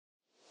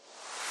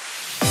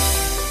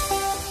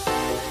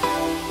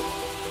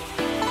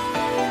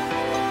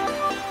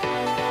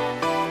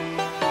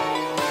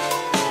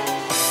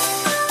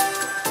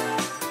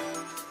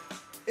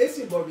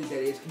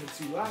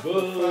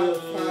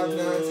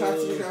5'9". Talk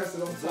to me guys, so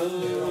don't talk to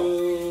me at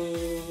all.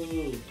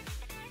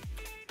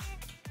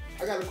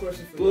 I got a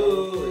question for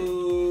y'all real quick.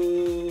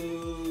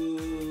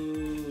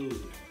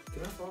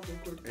 Can I talk real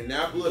quick? And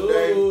that little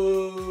thing.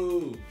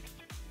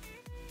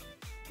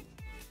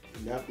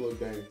 And that little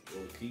thing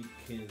will keep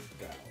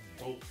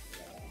Kendall.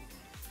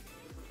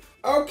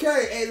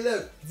 Okay, hey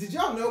look, did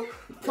y'all know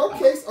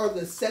cupcakes are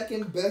the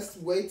second best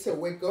way to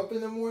wake up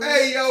in the morning?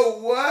 Hey yo,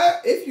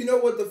 what? If you know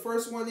what the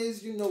first one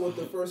is, you know what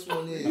the first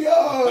one is.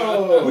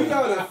 Yo! We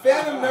are the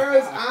Phantom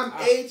Nerds. I'm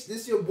H.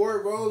 This your boy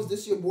Rose.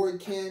 This your boy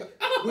Ken.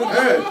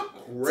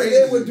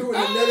 Today we're doing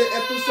another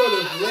episode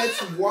of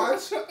Let's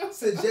Watch,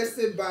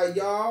 suggested by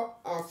y'all,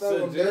 our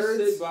fellow nerds.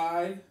 Suggested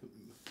by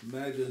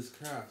Magus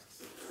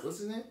Crafts. What's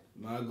his name?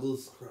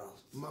 Magus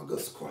Crafts.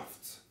 Magus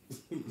Crafts.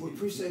 We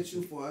appreciate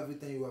you for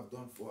everything you have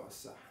done for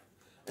us.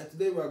 And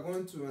today we're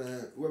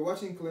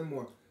watching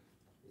Claymore.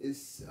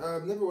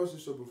 I've never watched the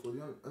show before. Have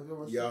you ever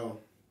watched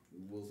Y'all,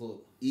 what's up?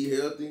 Eat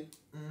healthy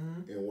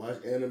and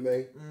watch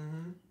anime.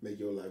 Make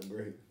your life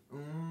great.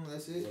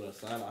 That's it. With a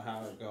side of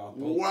how it got.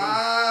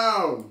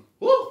 Wow!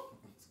 Woo!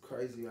 It's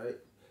crazy, right?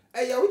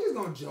 Hey, y'all, we just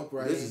gonna jump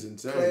right in. This is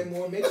insane.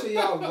 Claymore. Make sure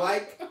y'all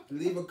like,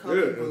 leave a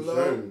comment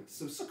below, insane.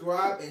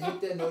 subscribe, and hit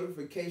that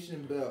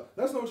notification bell.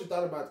 Let us know what you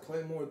thought about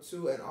Claymore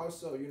too, and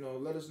also,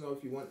 let us know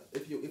if you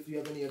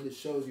have any other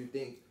shows you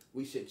think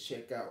we should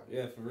check out.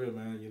 Yeah, for real,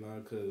 man.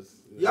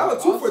 Cause y'all are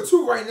 2 for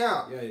 2 right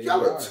now. Yeah,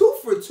 y'all are 2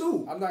 for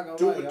 2. I'm not gonna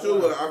 2 lie. for 2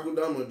 with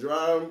Akudama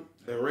Drive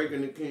and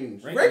Ranking the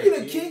Kings. Ranking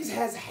the Kings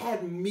has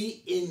had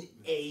me in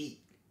a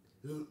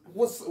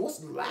what's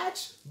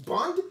latch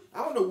bond?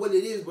 I don't know what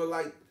it is, but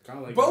like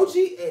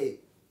Boji, hey,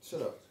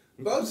 shut up.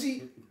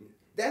 Boji,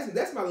 that's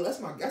my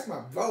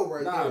bro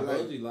right there. Nah,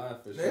 Boji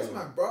live for sure. That's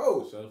my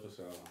bro. For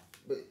sure.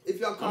 But if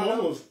y'all caught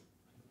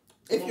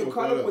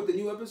up with the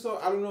new episode,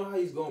 I don't know how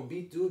he's gonna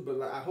beat dude, but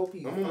like I hope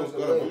he. I'm almost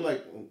caught up. I'm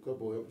like a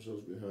couple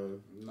episodes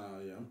behind. Nah,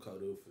 yeah, I'm caught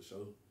up for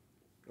sure.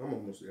 I'm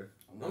almost there.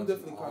 I'm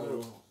definitely caught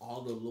up.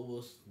 All the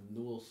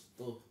newest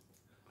stuff.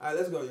 Alright,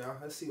 let's go, y'all.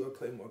 Let's see what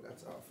Claymore got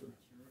to offer.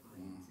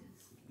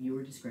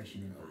 Your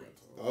discretion.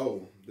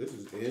 Oh, this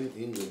is in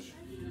English.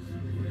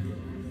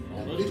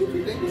 Did you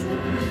read English one?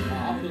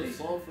 I put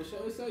salt for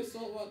sure. It say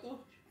salt right though.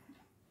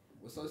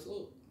 What's that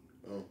salt?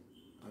 Oh.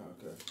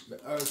 Okay.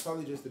 It's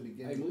probably just the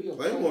beginning. Hey,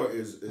 Claymore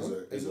is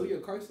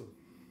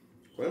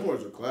Claymore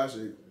is a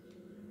classic.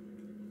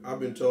 I've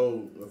been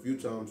told a few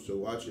times to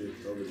watch it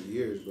over the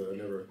years, but I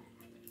never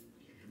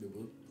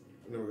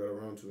got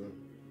around to it.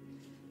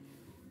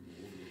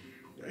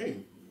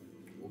 Dang.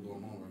 What's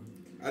going on, man?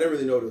 I didn't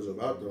really know what it was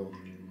about though.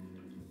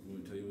 Let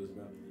me tell you what it's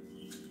about.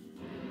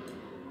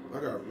 I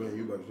got a feeling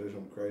you about to say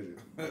something crazy.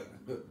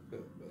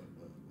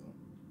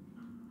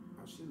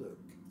 How she look?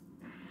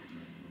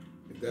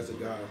 If that's a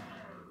guy.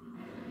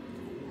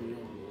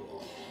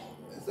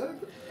 Is that a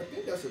girl? I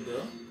think that's a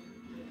girl.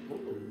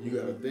 You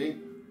gotta think.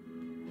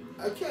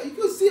 I can't. You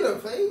can see the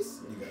face.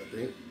 You gotta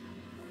think.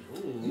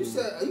 Ooh. You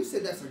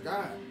said that's a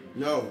guy.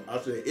 No, I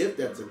said if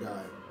that's a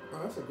guy. Oh,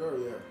 that's a girl.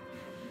 Yeah.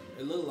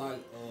 It look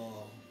like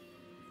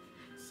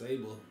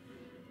Sable.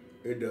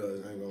 It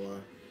does. I ain't gonna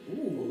lie.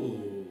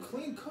 Ooh.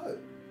 Clean cut.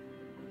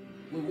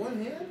 With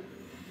one hand.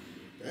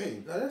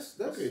 Dang. Now that's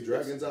okay.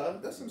 Dragon's Eye.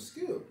 That's some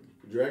skill.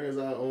 Dragon's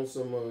Eye on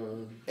some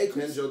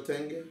Tenjo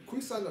Tenge.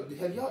 Quick side note,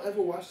 have y'all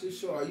ever watched this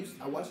show?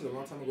 I watched it a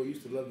long time ago. I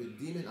used to love it.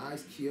 Demon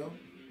Eyes Kyo.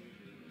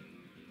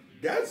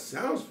 That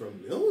sounds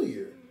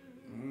familiar.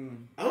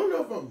 I don't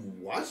know if I've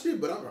watched it,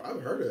 but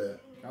I've heard of that.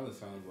 Kind of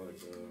sounds like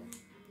Is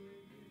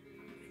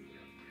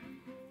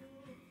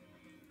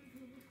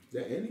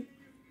that Annie?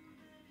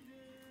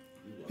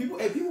 People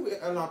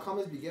in our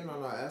comments be getting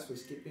on our ass for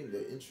skipping the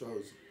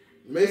intros.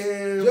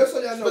 Man, just so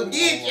y'all know,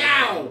 forget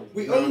y'all.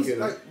 We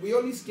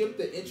only skip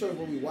the intros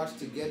when we watch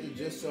together,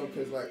 just so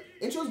because like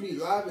intros be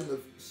live and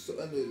the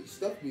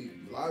stuff be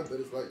live, but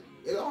it's like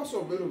it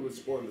also riddled with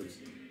spoilers.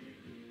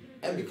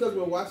 And because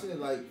we're watching it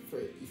like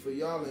for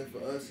y'all and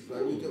for us, it's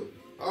like we do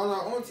on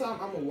our own time.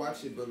 I'm gonna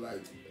watch it, but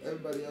like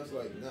everybody else,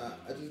 like nah,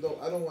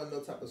 I don't want no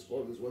type of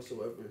spoilers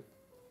whatsoever.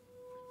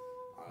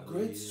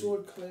 Great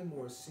Sword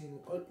Claymore scene.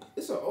 Oh,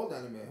 it's an old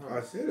anime, huh?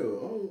 I said it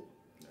was old.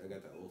 I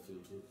got that old feel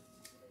too.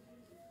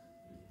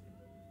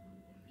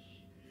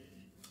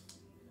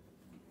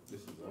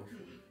 This is awful.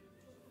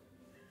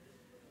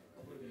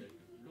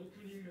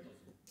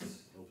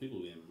 Oh, people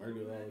being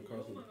murdered all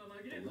across the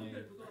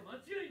land.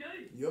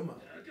 Yoma.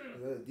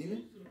 Is that a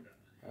demon?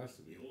 Has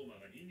to be.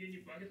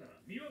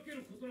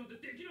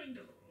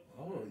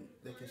 Oh,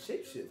 they can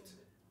shapeshift.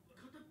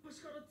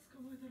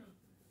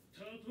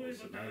 So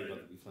now you're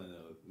about to be playing a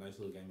nice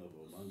little game of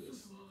Among Us.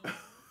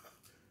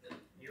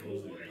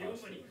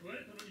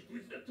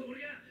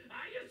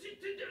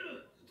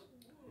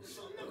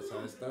 That's how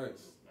it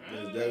starts.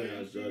 That's definitely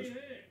how it starts.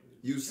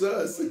 You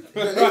sus.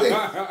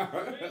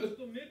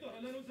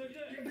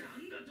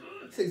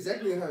 That's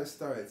exactly how it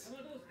starts.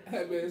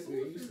 That man said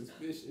you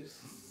suspicious.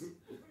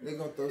 They're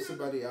gonna throw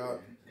somebody out.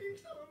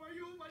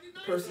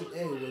 Person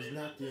A was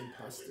not the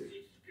imposter.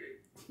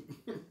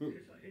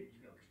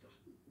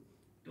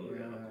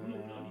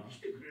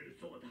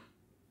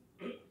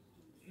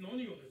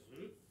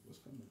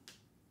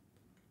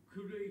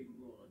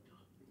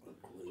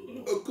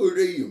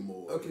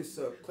 Claymore. Okay,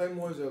 so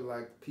Claymores are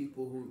like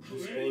people who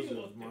dispose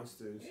of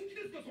monsters.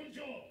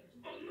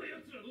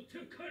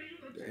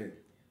 Damn.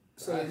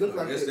 So they look I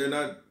like guess they're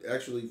not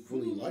actually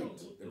fully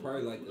liked. They're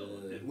probably like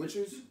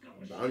witches.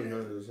 Bounty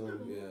hunters or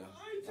something. yeah.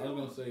 I was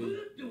gonna say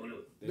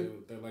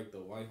they're like the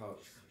White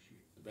Hawks,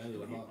 the Band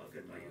of the Hawk.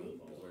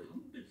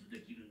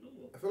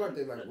 I feel like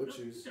they're like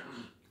witches,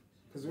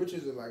 because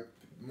witches are like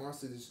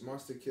monster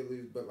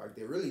killers, but like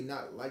they're really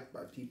not liked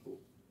by people.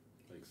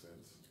 Makes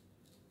sense.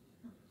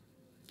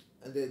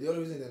 And the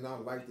only reason they're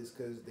not liked is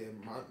because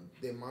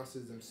they're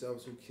monsters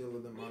themselves who kill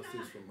other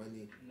monsters for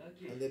money,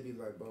 and they'd be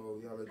like, "Bro,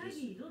 y'all are just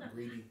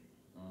greedy."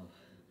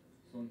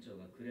 村長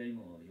がクレイ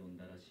モアを呼ん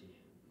だらしい。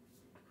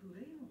ク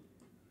レイモ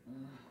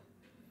ア？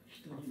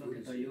人に化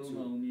けた妖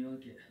魔を見分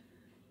け、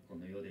こ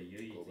の世で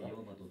唯一妖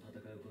魔と戦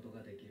うこと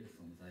ができる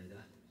存在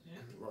だ。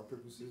Rock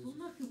paper scissors. そん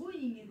なすごい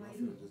人間がい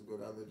るの？ Just go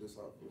down there, just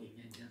hop. 人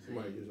間じゃな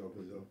い。 Somebody just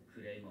open it up.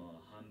 クレイモア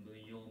は半分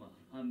妖魔、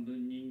半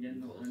分人間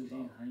の半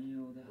人半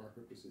妖だ。 Rock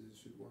paper scissors,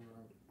 shoot one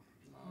round.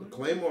 The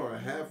Claymore are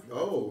half.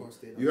 Oh,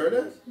 you heard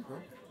that?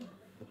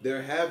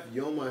 They're half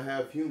Yoma,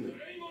 half human.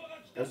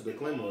 That's what the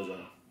Claymores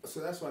are. So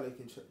that's why they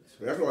can.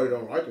 That's why they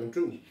don't like them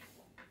too.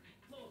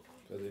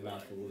 Because they're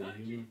not fully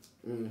human.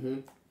 Mm-hmm.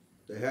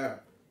 They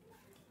have.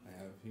 I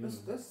have humans.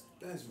 That's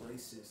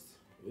racist.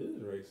 It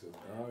is racist,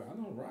 dog. I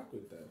don't rock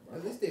with that, bro.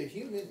 At least they're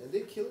human. Are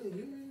they killing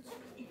humans?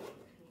 Yeah,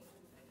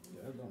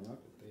 I don't rock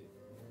with that.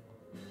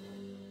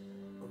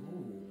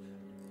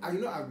 Ooh. You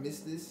know I've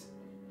missed this.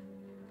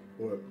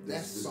 What? That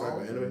This song.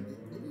 type of anime?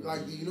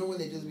 Like, you know when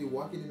they just be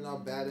walking in all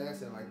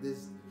badass and like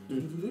this.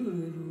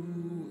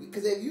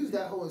 Because they've used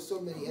that whole in so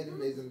many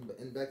animes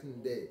in back in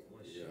the day.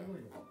 Yeah,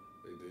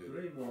 they ク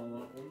did. レイモア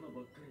は女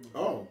ばっかり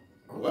の。 Oh.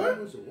 Oh, What?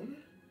 that was a woman?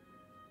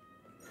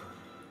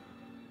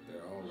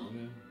 They're all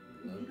women.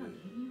 Love it.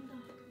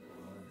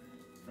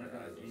 だか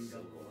ら銀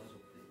河の魔女っ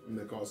て。 And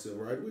they're called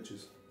Silver-Eyed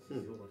Witches.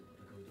 妖魔と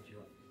戦うとき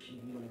は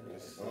金色の They 魔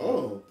see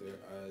Oh. Their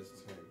eyes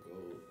turn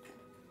gold.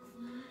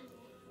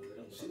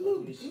 She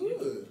looked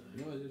good.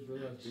 You know, I just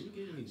realized, did you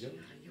get any junk?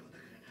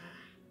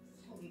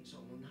 村長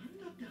もなん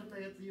だってあんな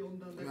やつ呼ん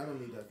だん I だ don't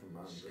need that for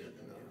mom, but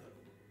no.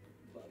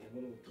 化け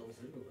物を倒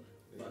せるの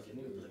が化け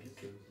物だけっ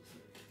て。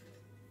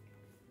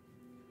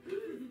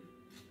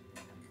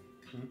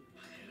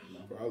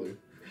 Probably.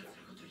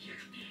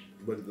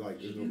 But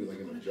like, it's gonna be like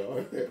in a jar.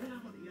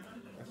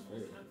 That's fair.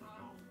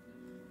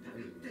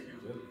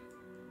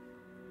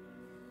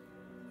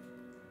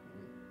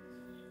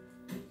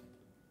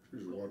 She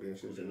just walked in and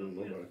shit, didn't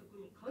know nobody.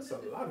 That's a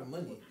lot of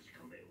money.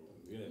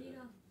 Yeah.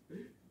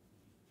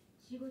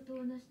 仕事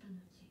をなした後、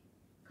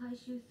回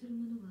収する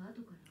ものが後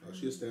から Oh,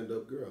 she a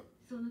stand-up girl.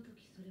 その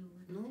時それを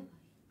渡せばいい。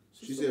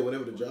 She said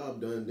whenever the job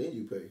done, then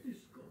you pay.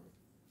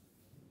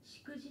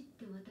 しくじ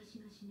って私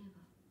が死ね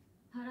ば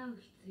払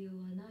う必要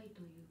はない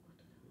ということ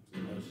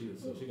だ。 Oh,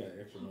 so she got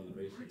extra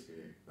motivation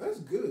That's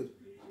good.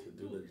 to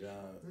do the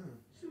job.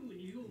 Do it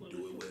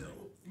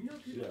well.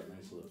 She got a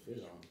nice little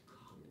fit on.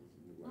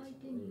 相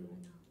手によ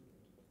るな。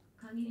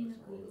限りな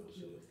く動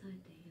きを抑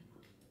えていれば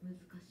難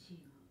し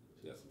いが。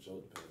 She got some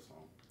shoulder pads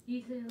on.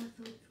 いずれは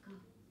そいつか。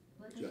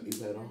私の遺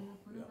体が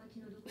この町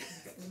のどこかに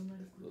転が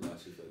るこ Look と like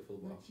she played 間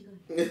football. 違い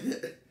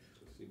ない。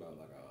 She about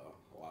like a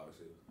wild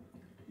shit.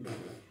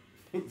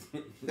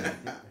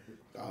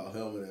 Oh,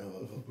 helmet and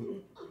her.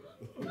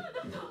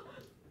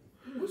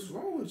 What's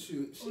wrong with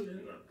you? She, 俺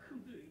がク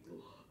レイ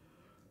モア。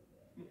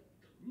もっ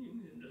と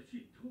人間らし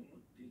いと思っ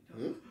ていた。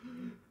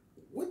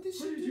 what did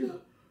それ she じゃ do?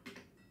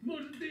 ま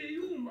るで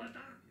妖魔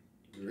だ。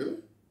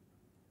 Really?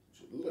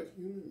 She look like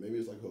human? Maybe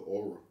it's like her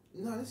aura.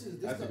 No, this Has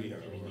to that, be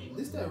her.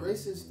 this that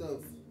racist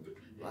stuff.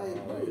 Like,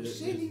 bro,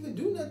 she didn't even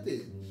do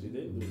nothing. She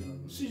didn't do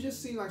nothing. She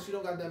just seemed like she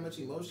don't got that much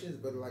emotions,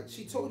 but like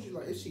she told you,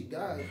 like if she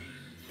died,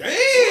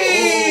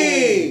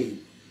 Dang!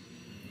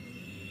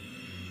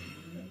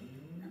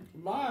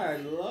 My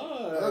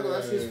lord. no,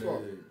 that's his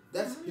fault.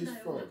 That's his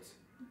fault.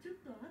 ちょっ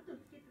と後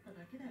つけてた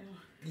だけだよ。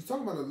 You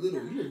talking about a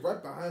little? You was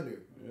right behind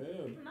her.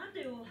 Yeah. 待て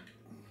よ。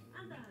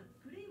あんた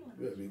クレイモア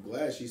You better be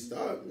glad she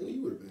stopped. Man,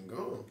 you would have been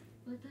gone.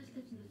 私た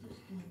ちの組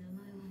織に名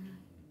前はない。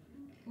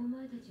お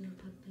前たちが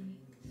勝手に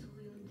そ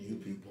う呼んで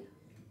You る。 people.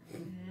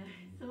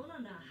 そうな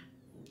んだ。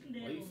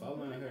 Why you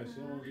following her?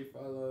 She don't want to be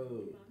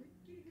followed.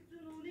 普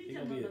通のお姉 He ち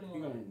ゃん gonna だ be った a,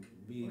 の。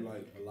 he gonna be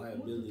like a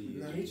liability.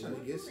 Nah, he trying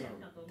to get some.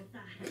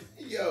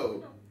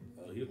 Yo.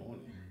 Oh, he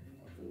horny.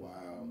 お Wow. 前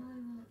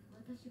は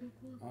私が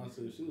怖く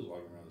Honestly, if she was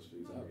walking around the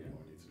streets, I'd be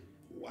horny too.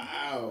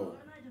 Wow.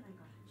 ないじゃない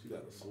か。 She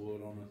got a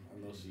sword on her. I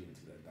know she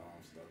into that dom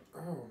stuff.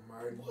 Oh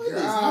my What is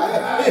god!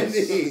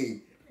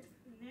 happening?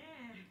 ね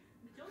え、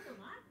ちょっと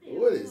待ってよ。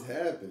 What is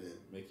happening?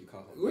 Make you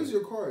call her. Where's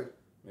your card?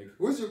 Make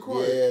Where's your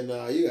card? Yeah,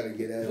 nah, you gotta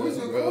get that Where's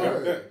up, your bro.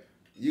 card?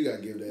 You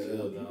gotta give that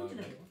Chill, up. dog.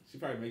 She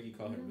probably make you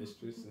call her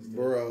mistress and stuff.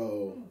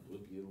 Bro.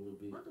 Whip you a little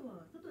bit. あと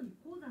は外に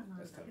鉱山があ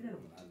る That's だ the け type だ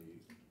of よ。 woman I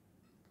need.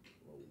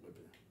 A little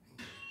whipping.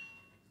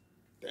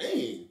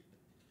 Dang.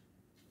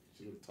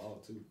 She look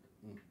tall too.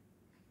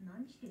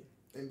 何してる？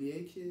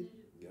 NBA kid?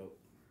 Yo,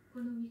 こ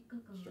の3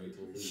日間。 straight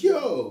to a lead.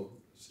 Yo.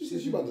 She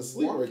said she about to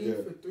sleep right walking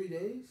there. for 3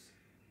 days?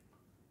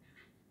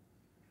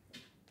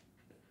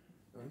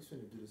 Oh, he's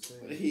finna do the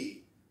same.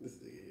 This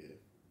nigga here.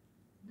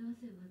 な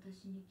ぜ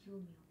私に興味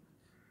を持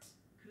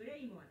つ？ク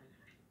レイモアだ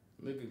か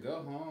ら。 Nigga,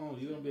 go home.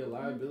 You gonna be a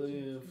liability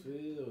in the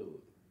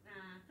field.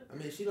 I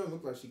mean, she don't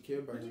look like she care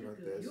about him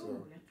like that,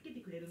 so.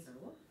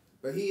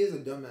 But he is a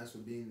dumbass for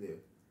being there.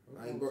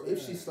 Like, bro,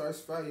 if she starts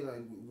fighting,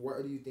 like,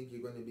 what do you think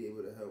you're gonna be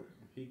able to help?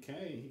 He can't.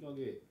 He gonna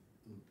get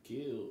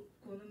killed.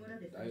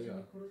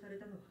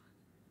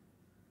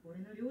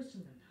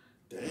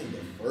 Damn, the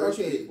first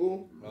Okay.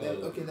 people.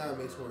 Okay, now it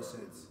makes more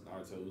sense.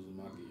 Naruto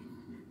Uzumaki.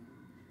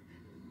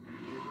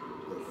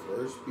 The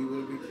first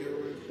people to be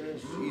killed in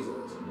this game?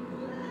 Jesus.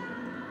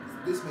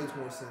 This makes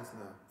more sense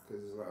now.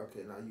 Because it's like,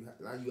 okay, now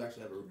you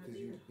actually have a, because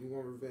you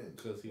want revenge.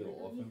 Because he an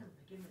orphan.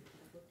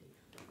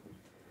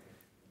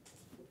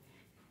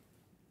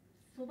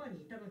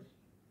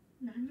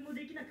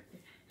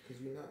 Because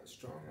you're not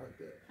strong like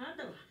that.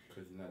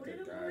 Because you're not that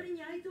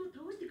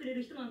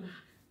guy.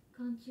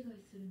 勘違い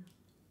するな。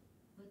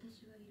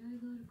私は依頼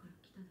があるから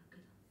来ただけ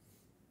だ。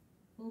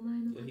お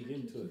前の Yeah, he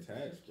getting too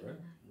attached, bro.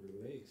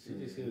 Relax. She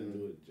just here to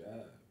do a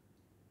job.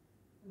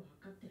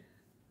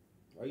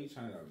 Why you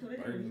trying to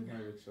burden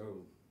her with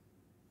your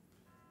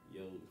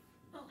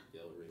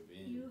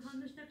revenge? 夕飯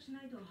の支度し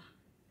ないと。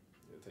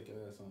 Yeah, take your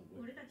ass on,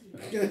 boy. 俺たち理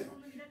想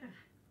の身だから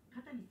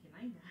肩身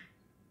狭いんだ。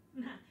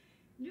まあ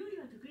料理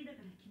は得意だか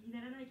ら気にな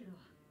らないけど。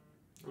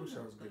 I wish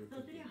I was good at そ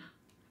うする cooking. よ。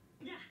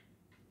じゃ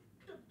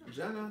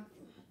あ。 Jana?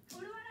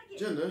 俺はラッキ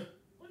ー。 Jenna.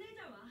 お姉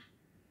ちゃんは？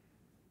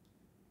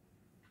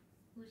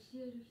教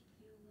える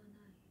必要は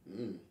ない。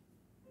 Mm.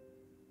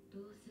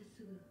 どうせ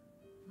すぐ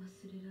忘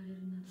れられ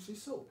るなら。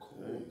 She's so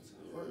cold.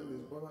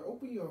 Heartless, bro. Like,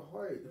 open your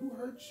heart. Who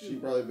hurt you? She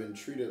probably been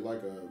treated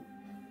like a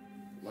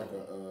Weapon?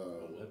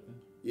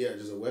 yeah,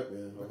 just a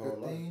weapon her like whole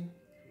a life. thing.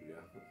 Yeah.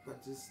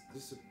 Like just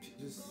a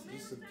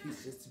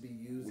piece just to be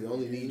used. We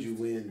only need you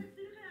when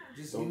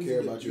Just don't use care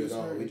it, about you at use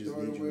all. her We and just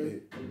throw it need you away.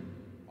 here.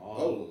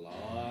 Oh,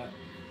 Lord.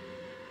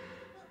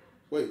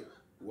 Wait,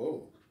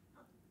 whoa.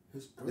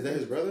 His Is that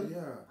his brother? Yeah.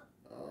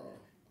 Oh.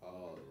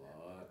 Oh,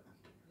 Lord.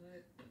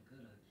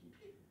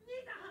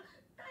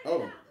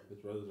 Oh. His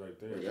brother's right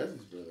there. Wait, that's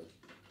his brother.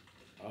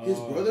 Oh. His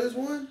brother's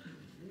one?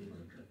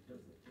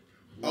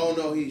 Oh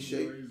no, he's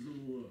shaped.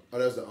 Oh,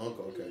 that's the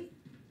uncle. Okay.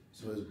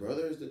 So his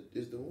brother is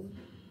the one?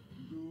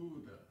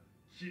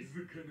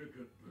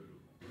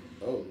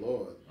 Oh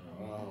Lord.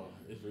 Oh,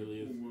 it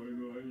really is.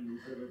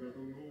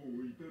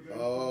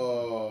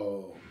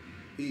 Oh,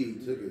 he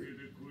took it.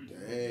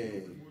 Dang.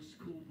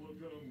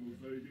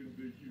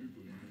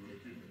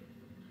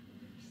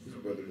 His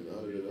brother been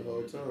out of there the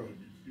whole time.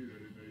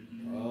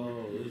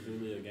 Oh, it's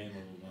really a game of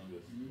Among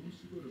Us.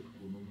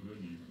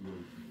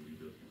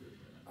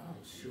 Oh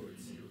shit.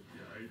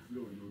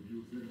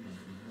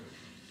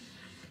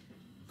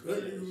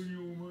 Goodness.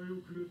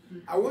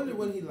 I wonder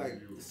when he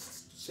like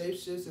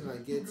shapeshifts and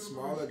like gets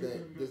smaller.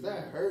 Does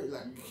that hurt?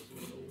 Like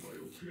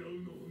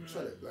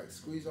try to like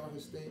squeeze on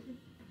his thing.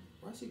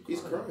 Why is he crying?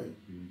 He's crying.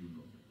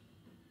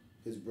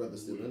 His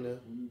brother's still in there.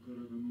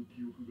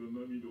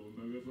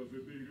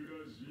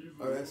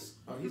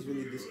 Oh, he's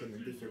really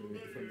disconnected from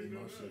the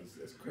emotions.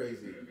 That's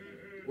crazy.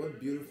 What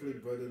beautifully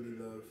brotherly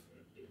love.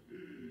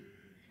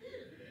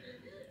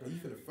 Are you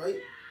finna fight?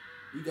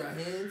 You got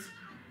hands?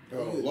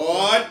 Oh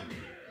Lord!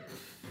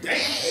 Dang!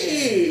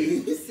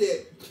 He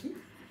said.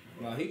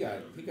 No, he got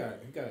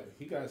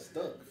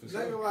stuck. For Not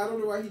gonna sure. lie, I don't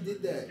know why he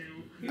did that.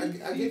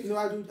 I get no,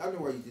 I know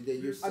why you did that.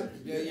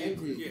 You're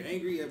angry. You're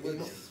angry at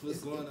what's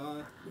going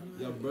on.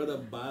 Your brother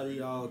body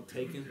all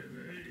taken.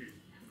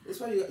 It's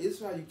why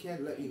you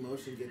can't let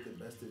emotion get the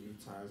best of you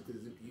times,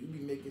 because you be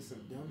making some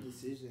dumb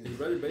decisions. His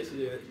brother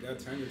basically got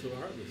turned into a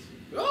heartless.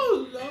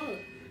 Oh Lord!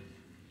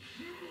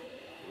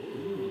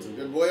 It's a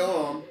good boy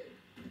arm.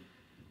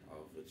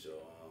 Oh, but your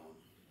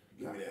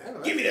Give me I that.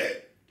 know, Give me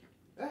that.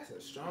 That's a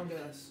strong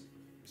ass.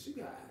 She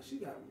got.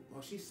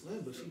 Well, she's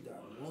slim, but she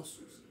got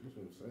muscles. That's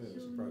what I'm saying.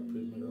 She probably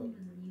putting it up.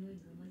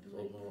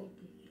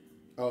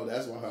 Oh,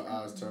 that's why her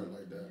eyes turn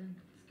like that.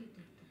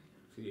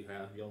 She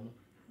half Yoma.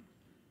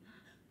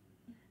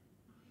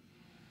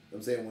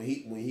 I'm saying when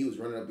he was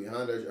running up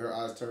behind her, her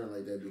eyes turned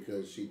like that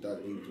because she thought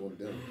that he was one of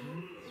them.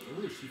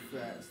 Ooh, she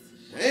fast.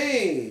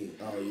 Dang!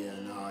 Oh yeah,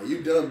 nah,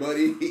 you done,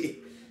 buddy.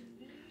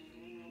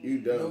 You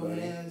done, No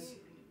buddy. hands.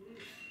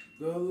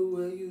 Girl, the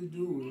way you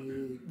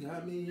do it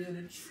got me in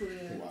a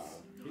trance. Wow.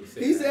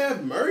 He said,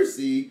 "Have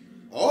mercy."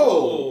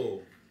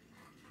 Oh,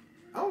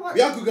 I don't like.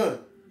 Byakugan.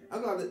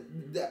 I'm not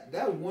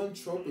that one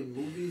trope in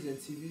movies and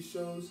TV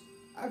shows.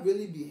 I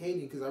really be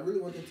hating because I really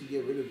want them to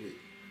get rid of it.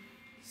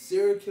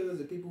 Serial killers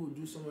and people who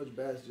do so much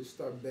bad just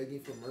start begging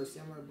for mercy.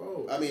 I'm like,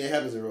 bro. I mean, it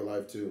happens in real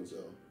life too. So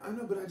I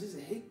know, but I just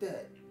hate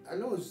that. I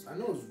know it's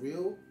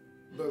real,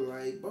 but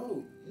like,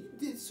 bro, you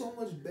did so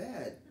much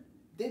bad.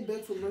 They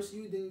begged for mercy.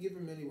 You didn't give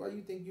them any. Why do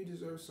you think you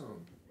deserve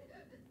some?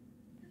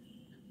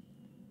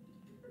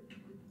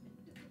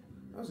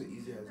 That was an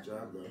easy ass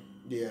job, though.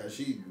 yeah,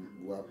 she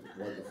wiped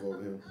the floor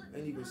with him.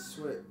 Ain't even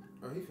sweat.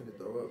 Oh, he finna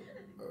throw up.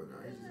 Oh no,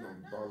 he's just gonna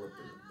ball up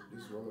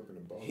just roll up in a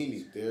ball. He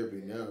needs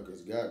therapy now,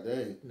 cause god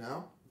dang.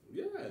 Now?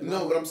 Yeah.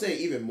 No, but I'm saying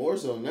even more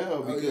so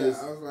now because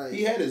I was like,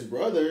 he had his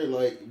brother,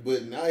 like,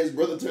 but now his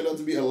brother turned out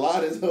to be a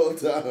lot this whole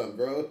time,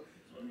 bro.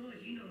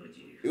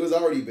 It was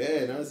already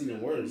bad. Now it's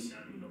even worse.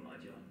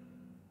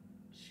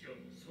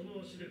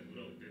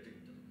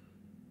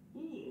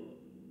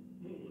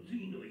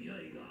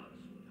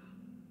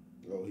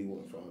 Oh, he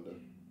won't find her.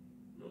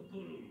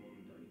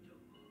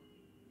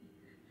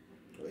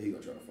 Oh, he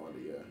gonna try to find her,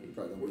 yeah. He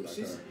probably gonna be like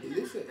her.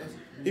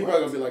 He probably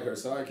gonna be like her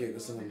sidekick or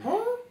something.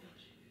 Huh?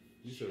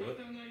 You said what?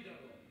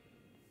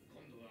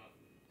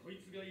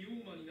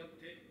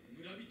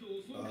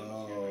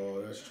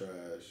 Oh, that's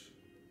trash.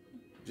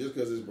 Just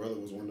because his brother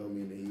was one don't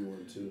mean that he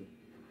wasn't too.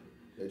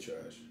 They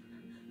trash.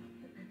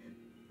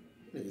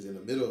 Niggas in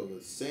the middle of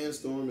a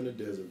sandstorm in the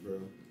desert,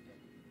 bro.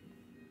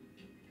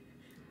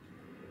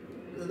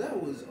 No,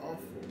 that was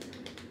awful.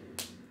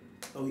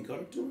 Oh, he caught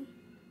up to him?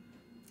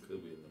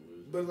 Could be in the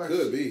movie. But like,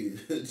 Could be.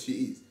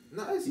 Jeez.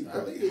 No, I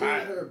think it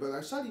hurt her. But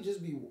like, Shadi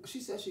just be. She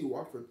said she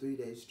walked for 3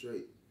 days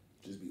straight.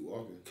 Just be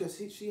walking. Cause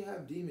she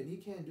have demon. He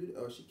can't do that.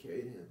 Oh, she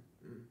carried him.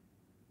 Mm.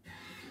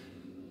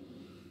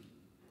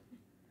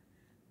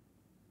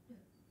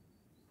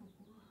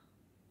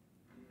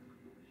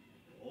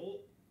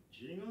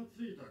 気がつ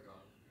いた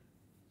か。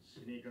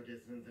死にかけ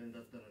寸前だ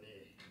ったの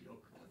によ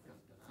く助かっ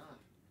た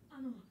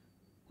な。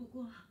こ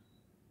こは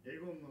エ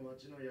ゴンの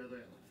町の宿屋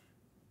だ。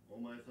お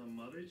前さん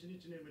丸一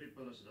日眠りっ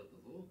ぱなしだった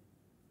ぞ。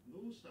ど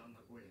うしてあん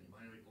な荒野に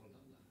迷い込ん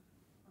だんだ。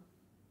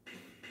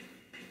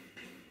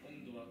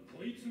今度は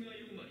こいつが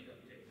ユーマになっ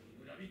て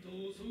村人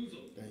を襲う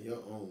ぞ。 And your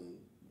own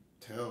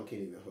town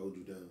can't even hold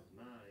you down.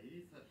 まあい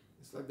いさ。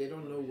 It's like they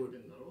don't know what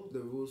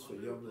the rules for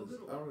Yomas.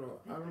 I don't know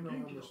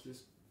how much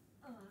this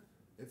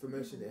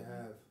information they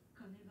have.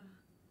 金が。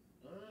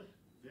ああ、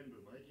全部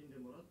前金で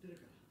もらってる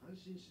から安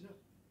心しな。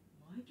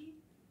前金？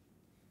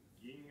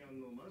銀眼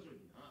の魔女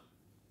にな。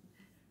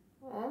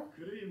 ク Aw.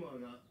 レイマ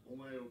ーがお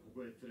前をこ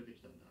こへ連れてき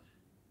たんだ。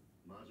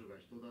魔女が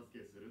人助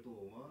けすると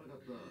思わなか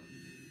った。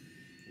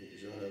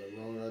 Y'all had a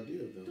wrong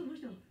idea of そ them. の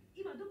人、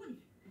今どこに？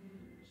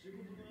仕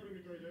事があ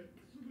るみたいで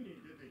すぐに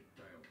出て行っ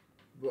たよ。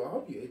 But I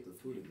hope you ate the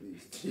food at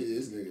least. Yeah,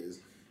 this nigga is,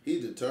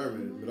 he's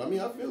determined. But I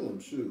mean, I feel him,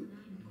 shoot.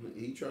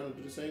 He trying to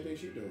do the same thing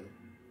she doing.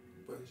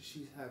 But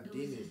she's half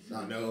demon.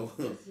 I know.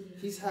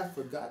 He's half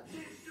forgotten.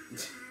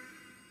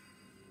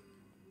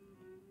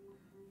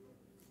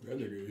 That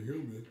nigga is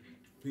human.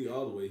 He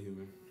all the way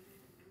human.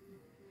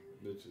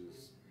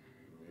 Bitches.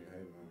 Man,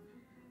 hey man.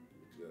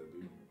 What you gotta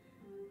do?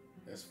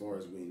 As far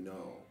as we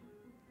know.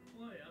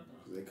 おいあんた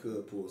They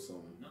could pull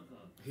some なんか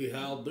He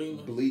howled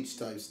demon. bleach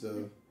type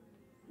stuff.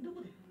 ど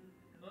こで？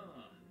ま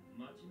あ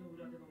町の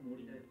裏手の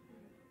森だよ。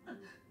あり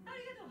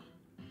がと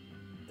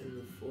う。 In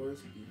the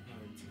forest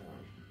behind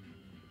town.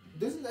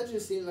 Doesn't that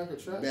just seem like a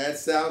trap? That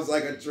sounds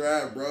like a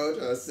trap, bro.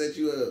 Trying to set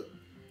you up.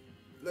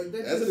 Like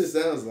that. That's what it Just,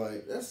 sounds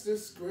like. that's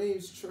just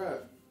screams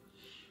trap.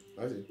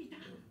 I see.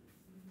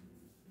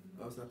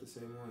 Oh, it's not the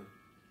same one.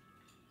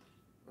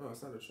 Oh,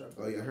 it's not a trap.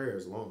 Oh, yeah, her hair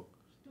is long.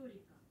 一人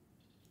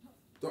か。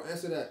 Don't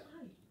answer that.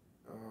 はい。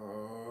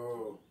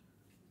 Oh.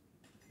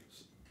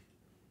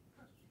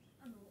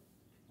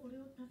 俺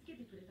を助け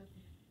てくれたって。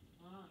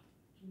ああ、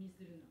気に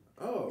する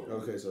な。 Oh.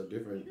 Okay, so a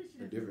different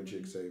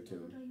chick saved him.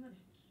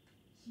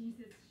 親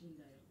切心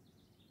だよ。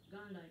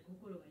元来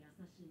心が優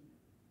しいんだ。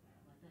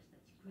私た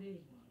ちクレイモ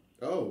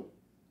ア。 Oh.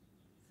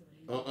 それ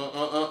に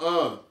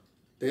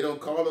They don't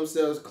call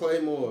themselves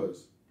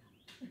Claymores.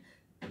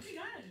 違う。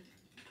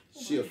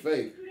 She a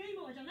fake. クレイ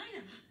モアじゃない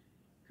な。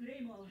クレ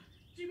イモアは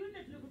自分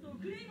たちのことを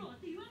クレイモアっ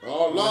て言わない。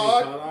 Oh, He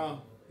Lord. caught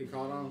on. He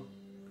caught on.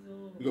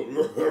 You go,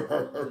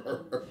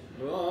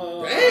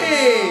 Oh. dang.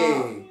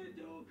 覚え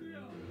ておくよ。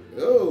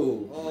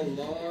 Oh. Oh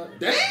Lord.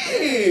 Dang.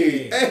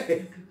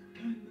 Hey.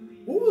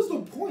 What was the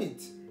point?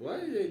 Why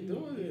are they doing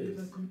今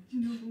this? こっち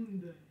のも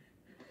んだ。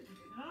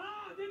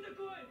ああ、出て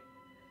こい。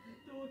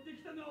通って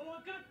きたのは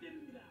分かってる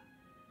んだ。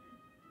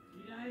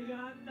依頼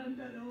があったん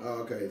だろう。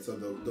 Oh, okay, so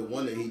the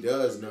one that he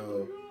does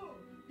know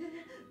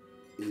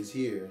is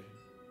here.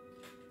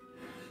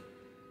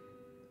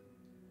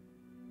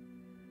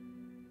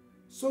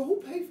 So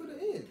who paid for the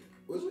end?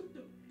 Was it?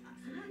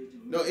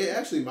 No, it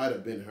actually might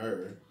have been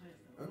her.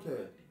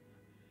 Okay.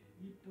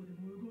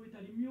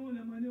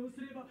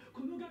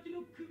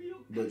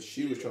 But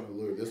she was trying to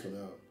lure this one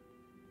out.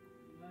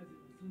 まず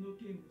はその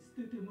剣を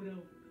捨ててもらおう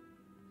か。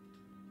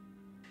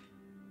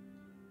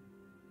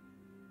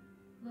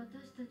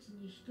私たち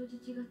に人質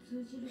が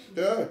通じる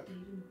と思ってい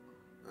るの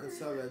か。 I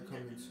saw that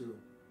coming too.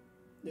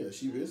 Yeah,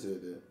 she been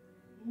said that.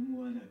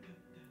 思わなかった。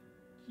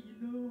昨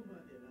日ま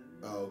では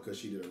ね。 Oh, because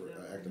she did an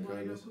act of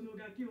kindness.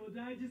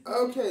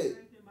 Okay,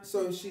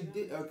 so she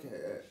did.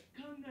 Okay.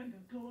 考えが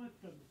変わっ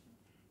たのさ。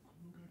こ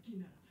のガキ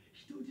なら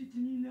人質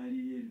になり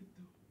得る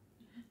と。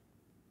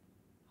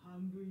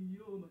半分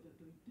妖魔だ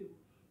と言って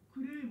も、ク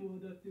レイモア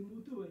だって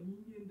元は人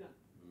間だ。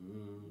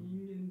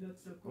人間だ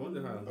った頃は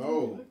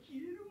消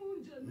える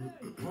もんじゃない。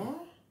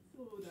 Huh?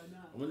 そうだ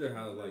な。 I wonder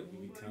how like you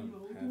become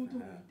half and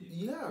half.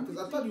 Yeah, because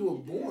I thought you were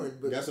born,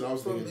 but That's what I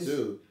was from thinking his-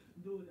 too.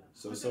 どうだ。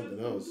 So something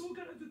else. どう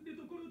からずって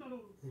ところだろ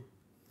う。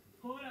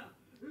ほら、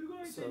動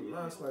いて。So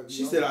last like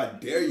She said, "I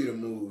dare you to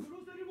move."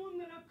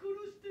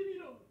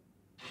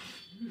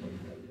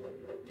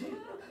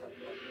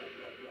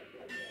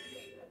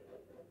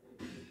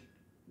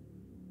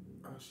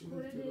 Oh, she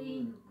moved through the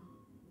room.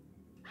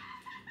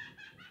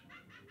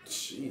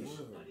 Sheesh.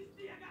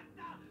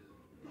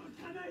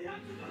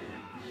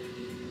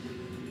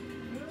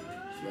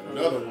 She got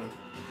another one.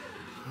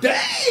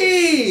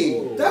 Dang!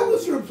 Whoa. That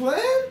was your plan?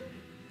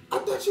 I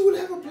thought you would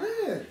have a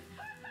plan.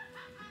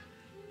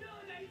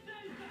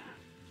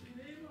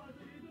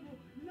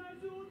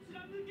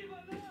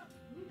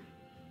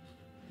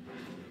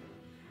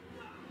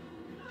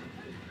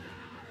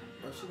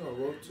 Oh, she gonna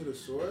roll to the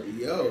sword?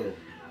 Yo.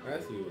 I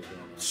see what's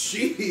going on.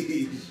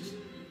 Sheesh.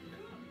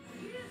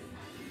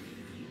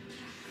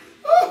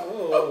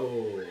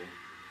 Oh.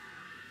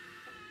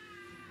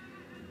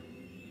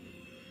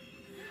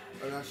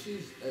 Oh, now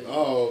she's.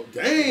 Oh,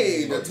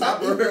 dang. The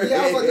top of her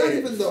Yeah, I was like, not head.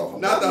 even the.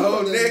 Not the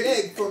whole even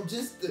neck. From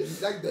just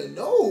the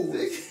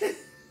nose.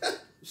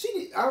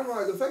 I don't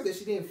know, the fact that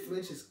she didn't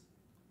flinch is.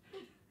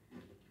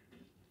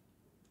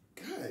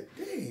 God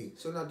dang.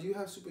 So now, do you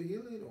have super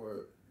healing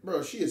or?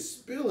 Bro, she is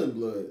spilling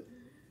blood.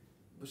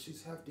 But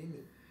she's half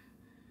demon.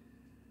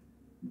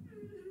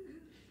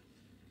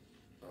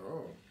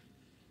 Oh.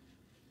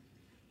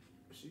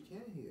 She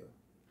can heal.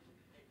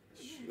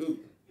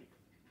 Shoot.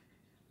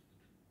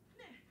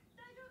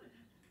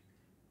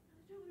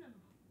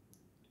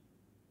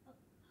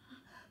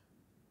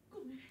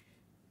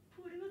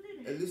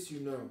 At least you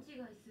know.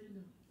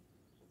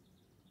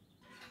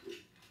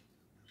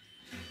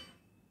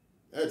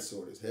 That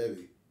sword is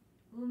heavy.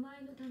 お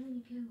前のため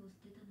に剣を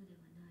捨てたので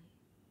はない。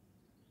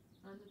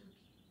あの時、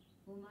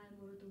お前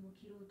もろとも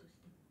切ろうとし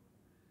ても、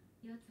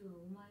奴は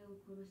お前を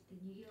殺して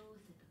逃げ合わ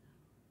せただ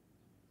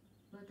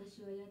ろう。私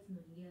は奴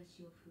の逃げ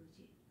足を封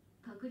じ、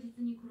確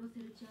実に殺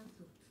せるチャン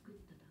スを作っ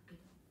ただけ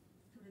だ。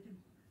それで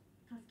も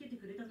助けて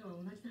くれた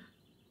のは同じだ。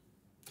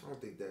 I don't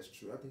think that's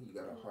true. I think you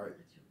got a heart.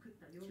 She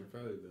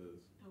probably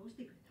does. 倒し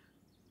てくれ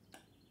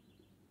た。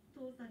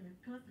父さんや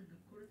母さんが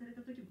殺され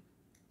た時も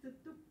ずっ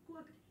と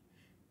怖くて、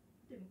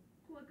でも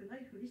怖くな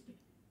いふりして、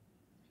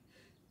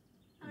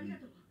ありが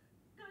とう、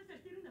感謝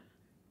してるんだ。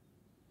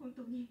本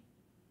当に。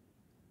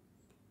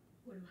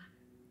俺は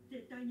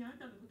絶対にあん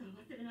たのことは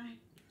忘れない。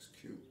 It's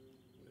cute.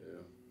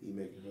 Yeah. He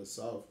making her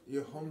soft.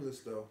 You're homeless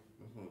though.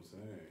 That's what I'm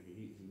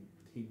saying.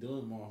 He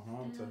doing more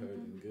harm to her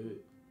than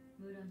good.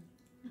 村に。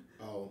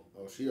Oh,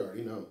 she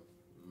already know.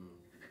 Mm.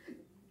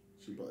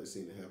 She probably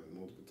seen it happen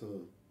multiple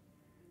times.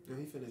 No,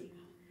 he finna.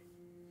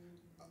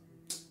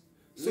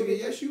 So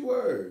yes, you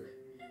were.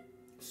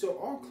 So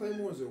all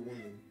Claymores are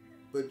women,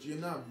 but you're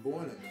not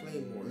born a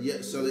Claymore.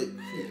 Yeah. So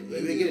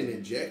they getting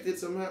injected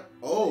somehow.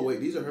 Oh wait,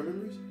 these are her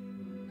memories.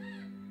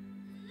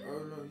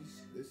 Oh no,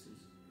 this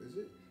is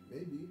it?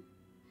 Maybe.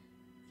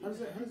 How does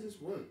this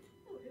work?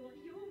 俺は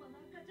ヨーマな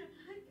んかじゃ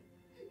ない。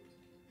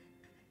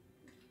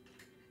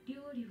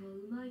料理は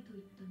うまいと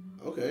言った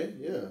な。 Okay,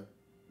 yeah.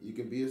 You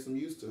can be of some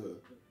use to her.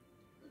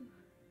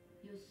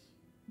 よし、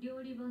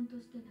料理番と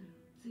してなら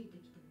ついて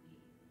きても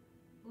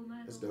いい。お前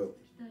が That's 落ち dope.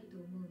 着きたいと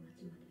思う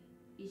町まで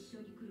一緒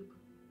に来るか。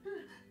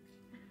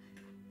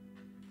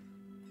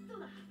そう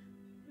だ、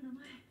名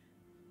前。ね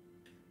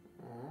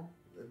Aw,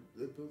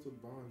 they built a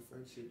bond,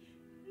 friendship.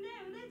 え、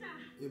お姉ちゃ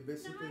ん。 You're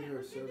basically 名 her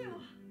前教えてよ。 servant.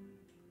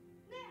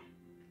 ね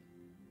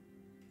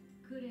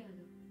クレアだ。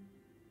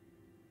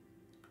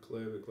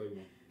 Claire the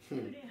Claymore. え、ク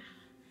レア。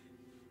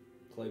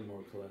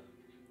 Claymore Claire.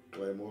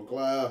 Claymore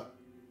Cloud.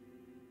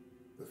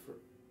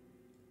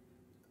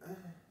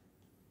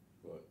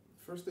 What?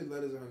 First three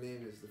letters of her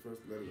name is the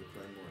first letter of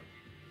Claymore.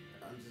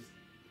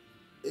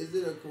 Is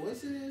it a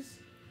coincidence?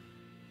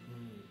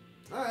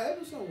 Alright,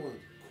 episode 1.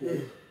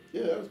 Cool.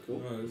 Yeah, that was cool.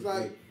 No, It's it's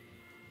like,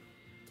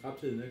 hop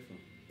to the next one.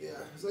 yeah,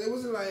 so it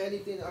wasn't like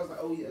anything. I was like,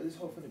 oh yeah, this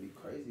whole finna be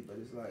crazy, but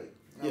it's like,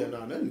 Yeah,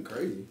 no, nothing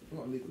crazy. I'm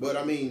gonna leave it But I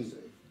like mean, that.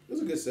 it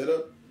was a good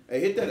setup. Hey,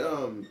 hit that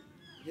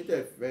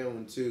fan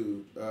one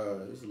too.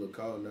 It's a little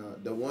cold now.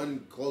 The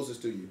one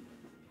closest to you.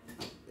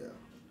 Yeah.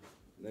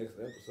 Next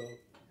episode.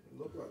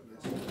 Look like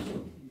this.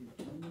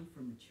 Only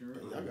for mature.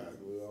 Hey, y'all got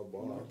We all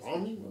ball.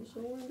 bomb. What's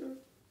going on?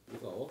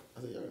 That's all. I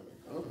think y'all got.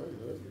 I don't know.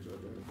 That's what y'all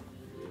doing.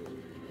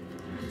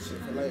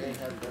 Chick-fil-A ain't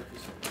had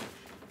breakfast.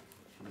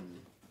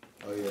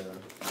 Oh yeah,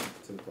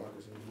 10 o'clock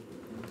or something.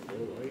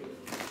 Oh, wait.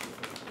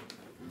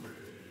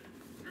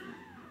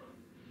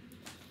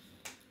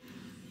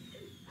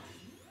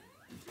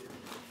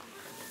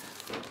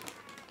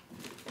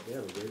 They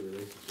have a great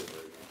relationship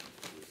right now.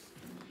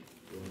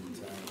 Just going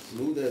to town.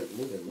 Move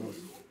that mouse.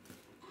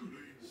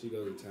 She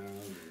goes to town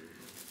and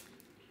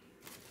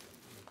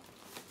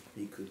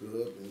He cook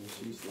her up and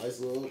she slice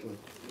her up and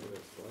yeah,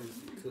 slice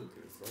and cook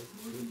and slice and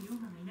もうすぐヨー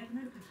マがいなく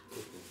なるから。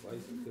 cook and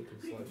slice and cook and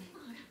slice.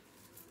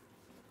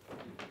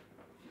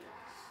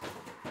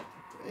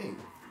 dang.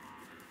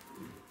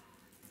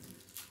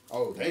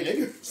 Oh dang, they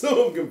can, some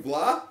of them can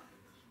fly.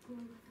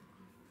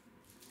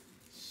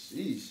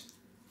 Sheesh.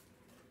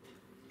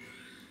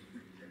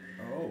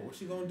 Oh, what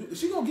she gonna do? Is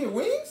she gonna get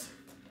wings?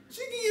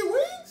 She can get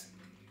wings?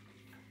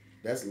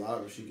 That's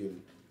live if she can.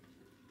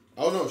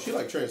 Oh no, she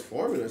like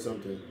transforming or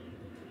something.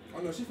 Oh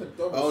no, she's finna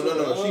throw. Oh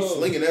no, she's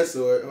slinging that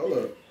sword. Hold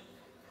up.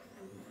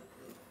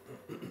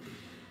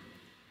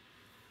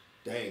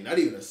 Dang, not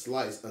even a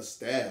slice, a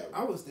stab.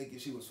 I was thinking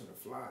she was finna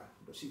fly,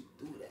 but she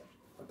threw that.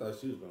 I thought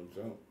she was gonna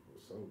jump or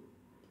something.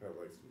 Have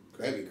like some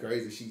That'd be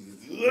crazy. She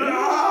just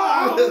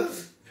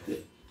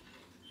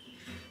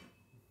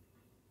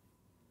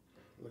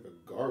like a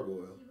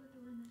gargoyle.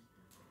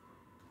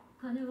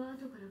 金は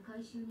後から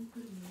回収に来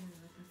るものに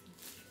渡す。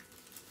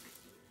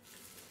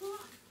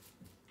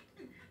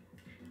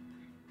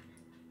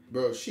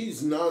 Bro,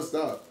 she's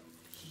nonstop.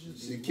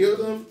 She killed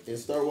him and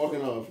start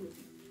walking off.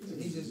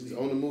 He's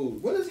on the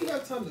move. When does he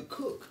have time to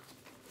cook?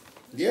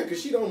 Yeah,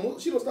 cause she don't move.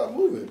 She don't stop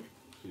moving.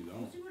 She don't. I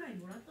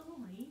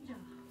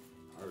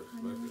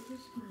respect it.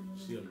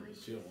 She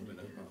a woman.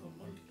 That's about her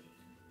money.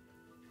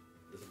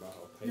 It's about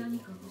her pay. And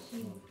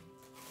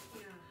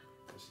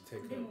she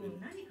take care of it.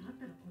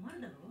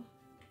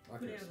 I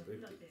can respect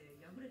it.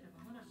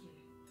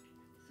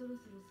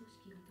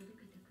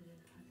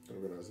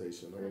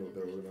 Organization. I don't know what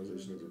that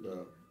organization is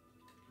about.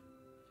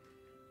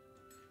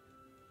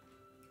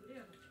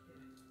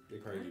 They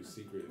probably do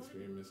secret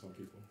experiments on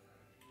people.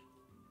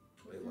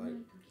 They like.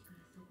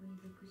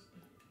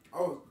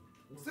 Oh,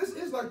 this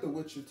is like the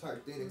Witcher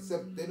type thing,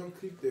 except they don't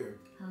keep their.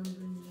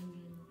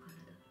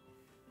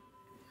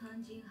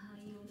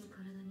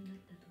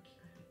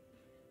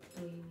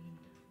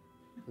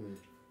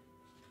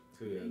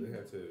 So yeah, they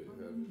had to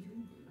have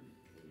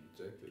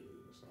injected it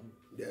or something.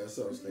 Yeah, that's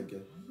what I was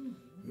thinking.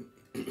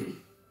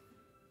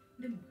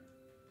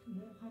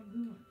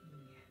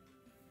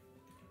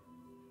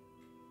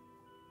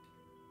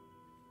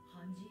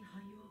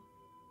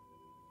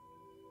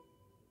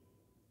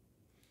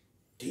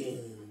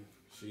 Damn.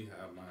 She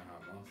had my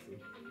hot monster.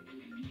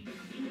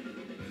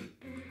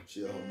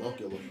 She a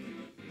homunculus.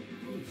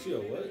 She a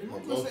what?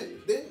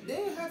 They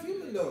ain't half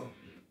human though.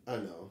 I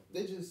know.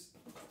 They just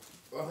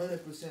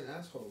 100%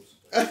 assholes.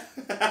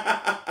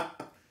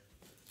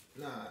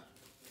 Nah.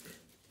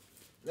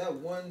 That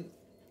one.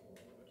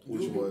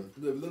 Which dude, one?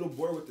 The little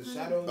boy with the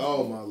shadows.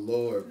 Oh my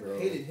lord, bro. I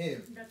hated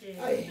him.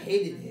 I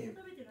hated him.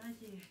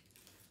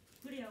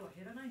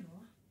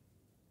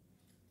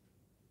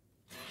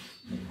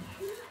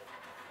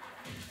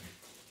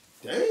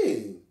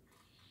 Dang.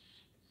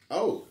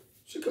 Oh,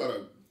 she caught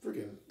a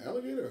freaking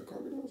alligator or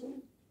crocodile or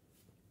something?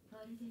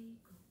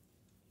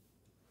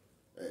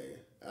 Hey,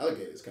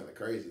 alligator's kind of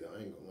crazy though, I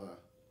ain't gonna lie.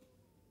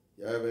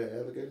 Y'all ever had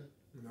alligator?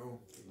 No.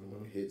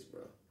 It hits,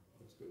 bro.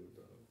 That's good.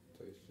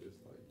 Tastes just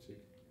like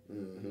chicken.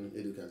 Mm-hmm.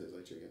 It do kind of taste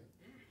like chicken.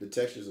 The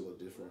texture's a little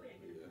different. Yeah.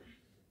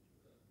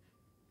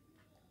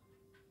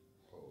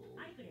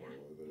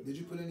 Did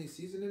you put any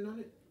seasoning on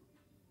it?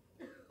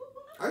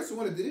 I just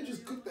wondered, did it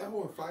just cook that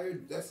whole fire?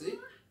 That's it?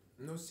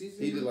 No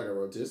seasoning? He did like a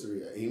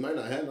rotisserie. He might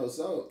not have no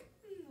salt.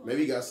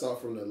 Maybe he got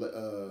salt from the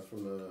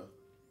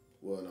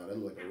well, no, that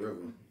look like a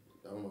river.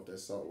 I don't know if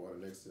that's salt water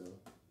next to him.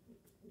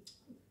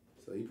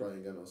 So he probably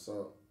ain't got no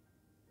salt.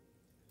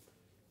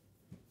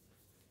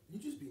 You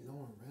just be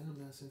knowing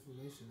random ass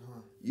information,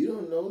 huh? You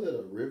don't know that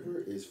a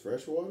river is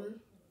fresh water?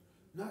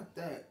 Not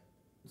that.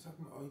 I'm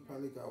talking about, oh, he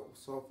probably got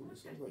salt from the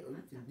sun. I was like, oh,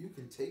 you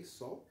can take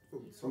salt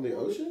from From the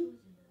ocean?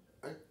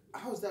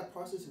 How's that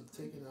process of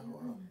taking that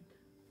whole out?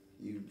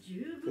 You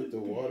put the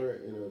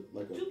water in a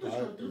pipe and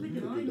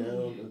cook it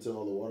down until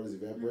all the water's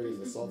evaporating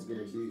and the salt's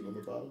gonna be on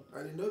the bottom.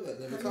 I didn't know that.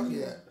 Never taught me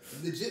that.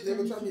 Legit,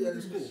 never taught me that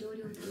in school.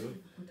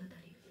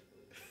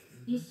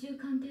 1週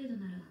間程度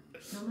なら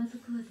飲まず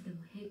食わずでも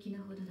平気な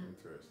ほどだ。ほ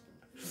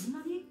ん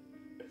まに？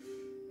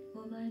お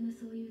前の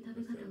そういう食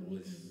べ方を見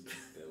ている。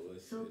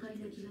爽快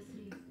な気がす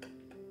るよ。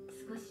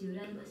少し羨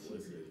ましい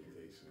ぐらいだ。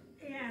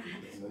いや、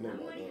あんま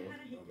り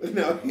腹減って。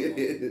 No, it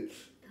is.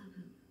 多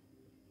分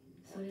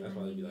それは That's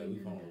why they 人 be like, 間 we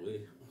なん phone だ。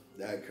 away.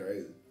 That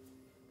crazy.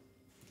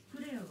 ク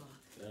レアは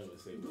That would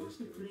say どうし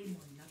て bullshit. クレイモ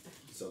ンになったの？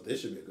 So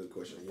this should be a good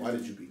question. Why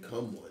did you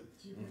become one?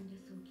 自分で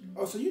そう決め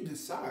Oh, so you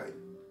decide.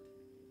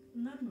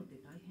 なるのって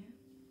大変？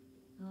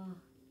ああ。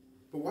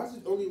 But why is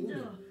it only じゃ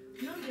women? あ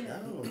なんで I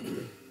don't know.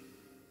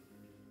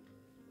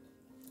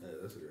 Hey,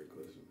 that's a great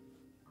question.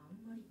 あん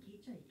まり聞い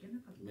ちゃいけな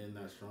かった。 Men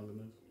not strong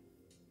enough?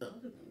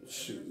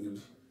 Shoot. い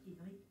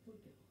ないっぽい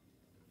けど。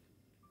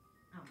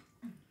あ、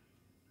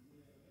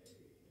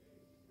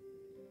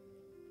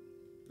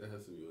 That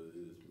has to be what it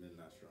is. Men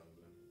not strong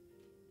enough.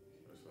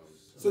 That's all.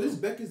 So this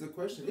Beck is the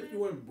question. If you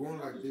weren't born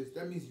like this,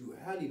 that means you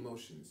had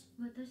emotions.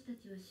 私た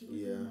ちは仕事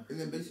Yeah. の And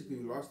then basically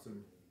you lost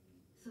them.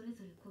 それ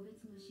ぞれ個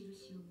別の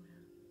印をもら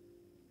う。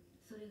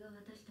それが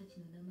私たち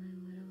の名前を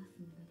表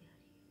すものであり、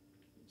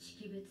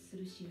識別す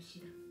る印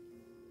だ。じ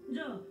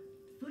ゃあ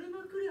それ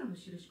がクレアの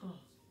印か。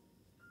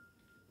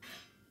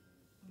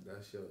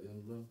 That's your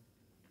emblem?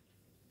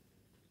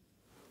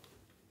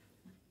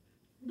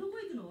 どこ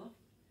行くの？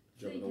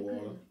 Jump in the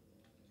water.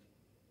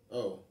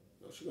 Oh,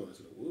 no, she going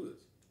into the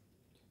woods.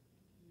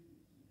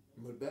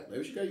 But that,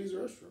 Maybe she gotta use the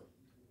restroom.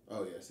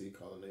 Oh yeah, see,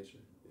 call of nature.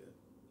 Yeah.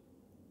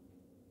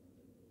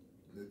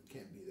 it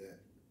can't be that.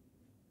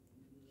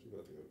 She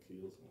about to go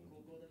kill someone.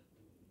 ここだ。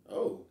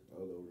 Oh,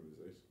 Oh, the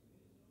organization.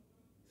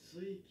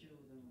 水郷だ。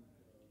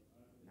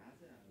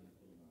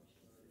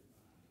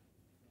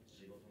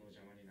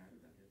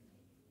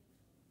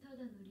た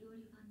だの料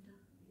理ファンだ。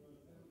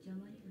邪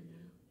魔にはな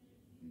らん。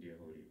料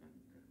理番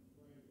か。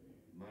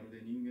まる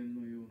で人間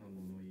のような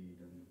物言い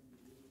だな。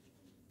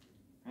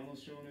あの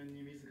少年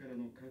に自ら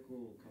の過去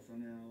を重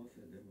ね合わ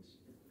せでもし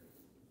たか。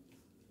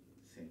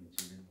セン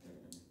チメンタル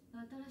だ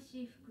な。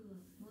新しい服は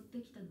持って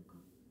きたのか？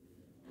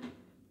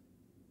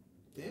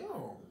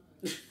 Damn.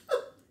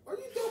 Why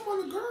you throw him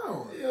on the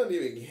ground? You don't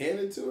even hand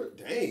it to her?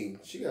 Dang,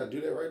 she gotta do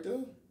that right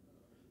there?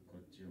 こ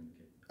っちを向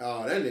け。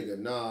 Oh, that nigga,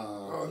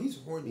 nah. Oh, he's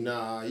horny.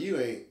 Nah, you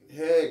ain't.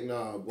 Heck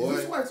nah, Is boy.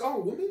 this why it's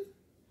all women?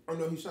 Oh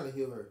no, he's trying to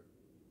heal her.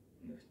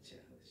 むちゃ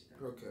した。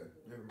 Okay,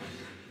 never mind.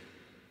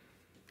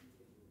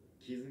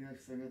 傷が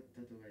塞がっ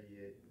たとはい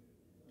え、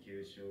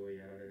急所を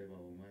やられれば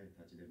お前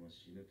たちでも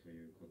死ぬとい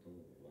うことを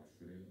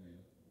忘れるなよ。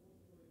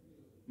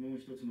もう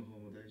一つの方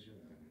も大丈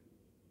夫かな。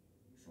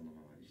その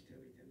ままにして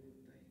おいて問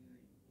題な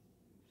い。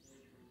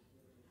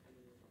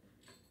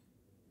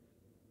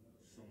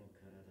その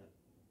体、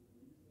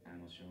あ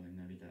の少年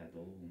が見たら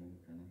どう思う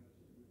かな。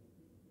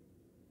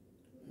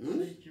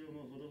最強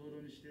もほどほ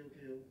どにしてお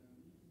けよ。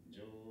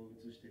情を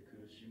移して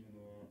苦しむ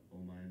のはお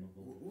前の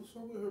方。 What's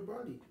wrong with her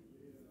body?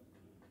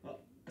 あ、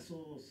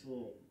そう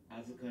そう、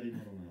預かり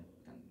物があっ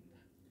たんだ。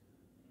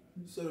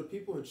 So the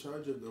people in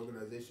charge of the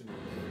organization are men.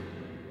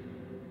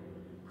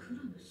 黒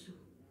の章。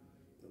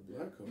 The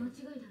black 間 card.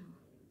 違いだろ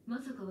う。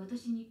まさか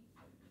私に。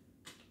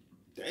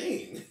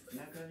 Dang.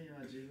 中身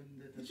は自分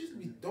で He 確 just か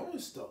be め throwing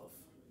stuff.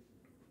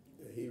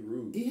 Yeah, he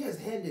rude. He has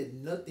handed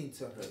nothing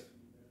to her.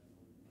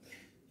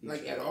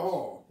 Like at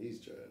all. He's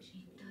trash.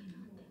 一体な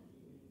んで？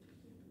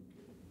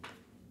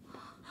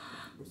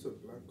 What's a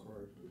black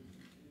card?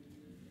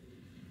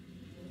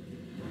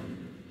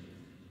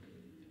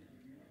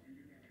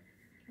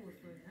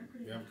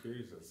 Yeah, I'm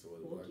curious as to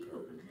what the black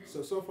card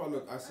is. So far,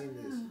 look, I've seen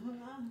this.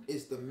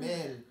 It's the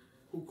man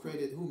who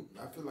created, who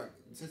I feel like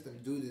since them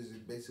dudes is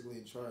basically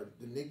in charge.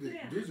 The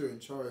niggas, dudes are in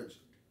charge,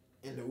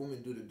 and the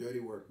women do the dirty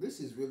work. This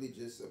is really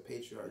just a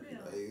patriarchy.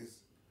 Like, it's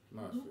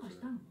No, it's どう for かし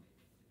sure. たの？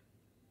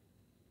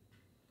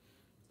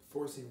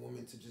 forcing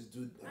women to just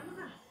do.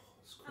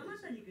 It's 余っ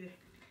crazy. た肉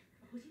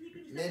干し肉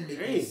にした Men make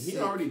Dang, me he sick.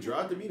 already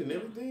dropped the meat and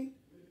everything?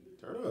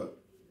 Turn up.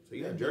 So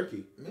you got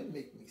jerky. Men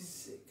make me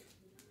sick.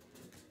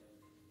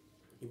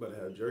 You about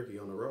to have jerky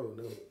on the road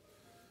now.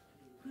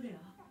 クレア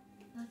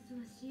明日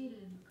はシーレへ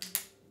向か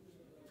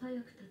う。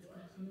早く立つか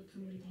らそのつ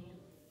もりでいる。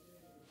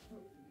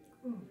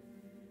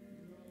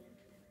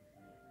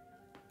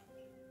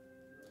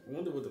I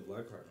wonder what the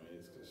black card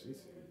means because she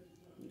said.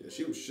 Yeah,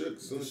 she was shook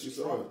as soon as she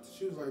saw it.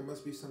 She was like,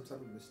 must be some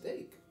type of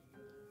mistake.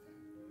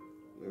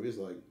 Maybe it's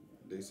like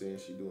they saying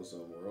she doing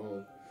something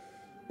wrong,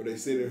 or they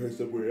sending her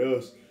somewhere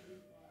else.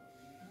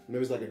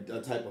 Maybe it's like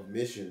a type of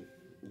mission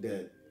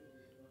that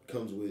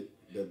comes with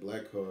that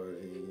black card,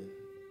 and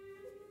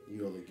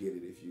you only get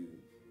it if you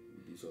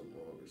do something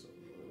wrong or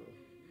something. I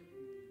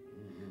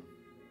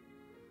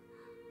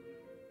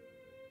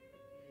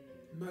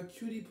don't know. My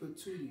cutie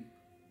patootie,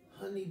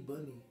 honey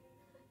bunny.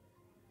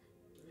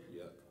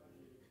 Yuck.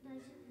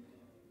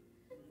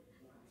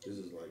 This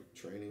is like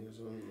training or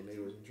something when they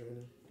was in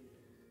training.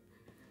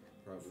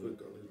 Probably.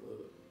 Flick on his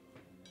love.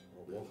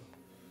 Or walk.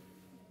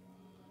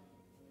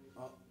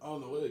 I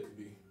don't know what it could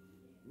be.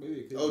 Maybe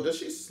it could Oh, be. does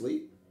she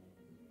sleep?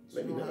 She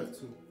Maybe don't not. have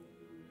to. You know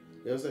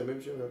what I'm saying?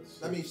 Maybe she don't have to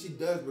sleep. I mean, she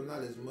does, but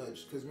not as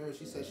much. Cause remember,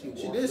 she said she She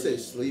walked did for- say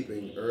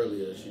sleeping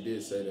earlier. She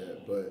did say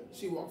that, but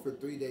She walked for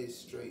 3 days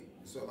straight.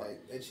 So like,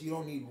 and she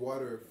don't need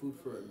water or food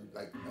for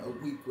like a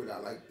week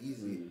without like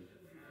easy.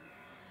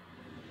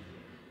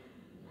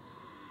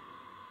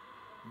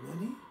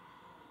 Money?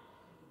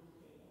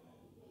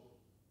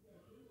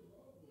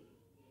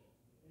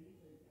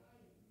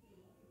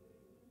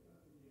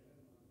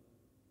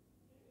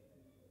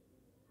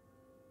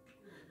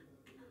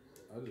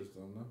 I just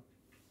don't know.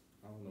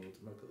 I don't know what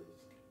to make of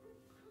this.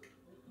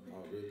 I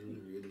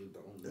really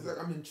don't know. It's like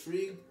I'm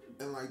intrigued,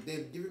 and like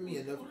they've given me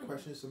enough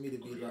questions for me to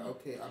be like,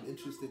 okay, I'm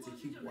interested to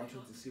keep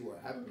watching to see what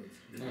happens.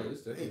 No,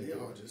 this dang, definitely. they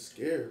all just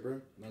scared,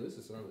 bro. No, this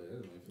is solid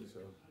anime for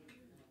sure.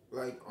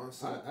 Like on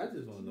some. I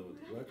just want to know what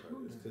the black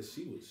card is because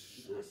she was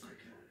shook.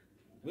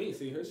 We ain't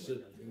seen her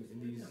shook in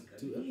these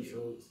 2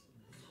 episodes.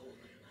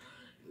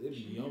 It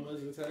be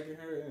Yoma's attacking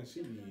her and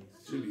she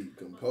She be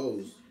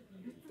composed.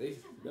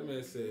 that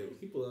man said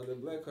he pulled out the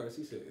black card.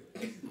 She said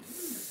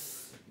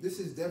This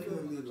is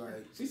definitely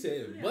like. she said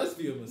it must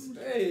be a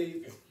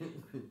mistake.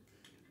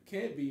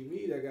 Can't be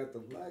me that got the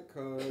black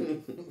card.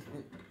 And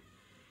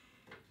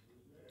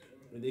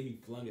then he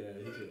flung it at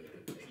her.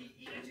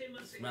 He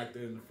said, smacked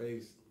her in the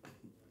face.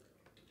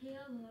 部屋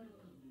はある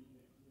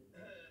か？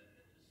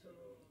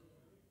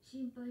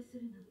心配す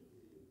るな。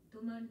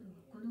泊まるのは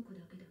この子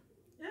だけだ。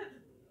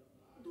え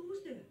どう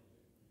して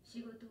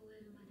仕事を終え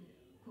るまで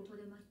ここ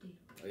で待ってい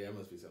る。 Oh yeah, it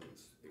must be something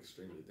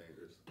extremely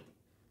dangerous.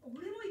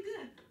 俺も行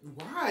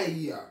く Why?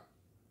 必ず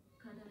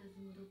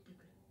戻って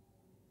くる。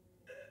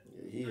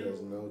 Yeah, he has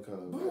no kind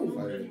of Bro.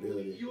 fighting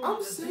ability. I'm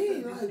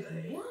saying like,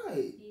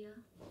 why? いや、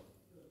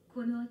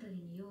この辺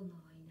りにヨーマ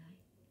はいない。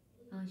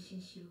安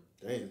心しろ。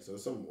 Damn, so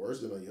it's something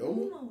worse than a ロ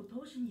ー Yoma? マを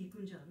倒しに行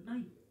くんじゃな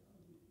いの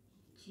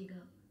違う。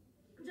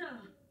じゃ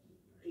あ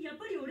やっ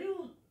ぱり俺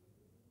を。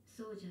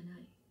そうじゃな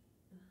い。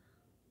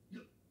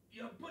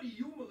やっぱり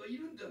ヨーマがい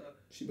るんだ。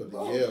 She about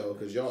to yell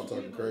because y'all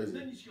talking crazy.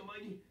 何日か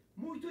前に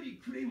もう一人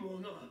クレイモ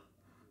アが。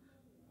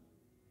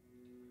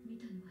見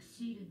たのは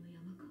シーレの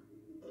山か。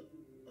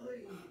は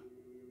い。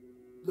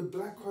 The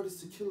black card is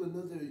to kill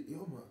another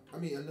Yoma. I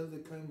mean, another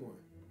Claymore.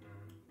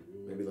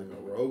 Maybe like a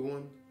rogue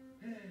one?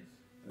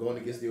 Going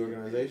against the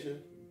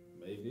organization?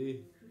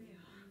 Maybe.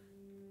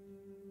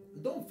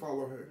 Don't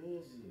follow her.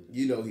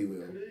 You know he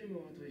will. クレイ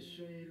モアと一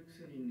緒にいるく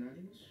せに何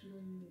も知ら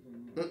んの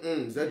だ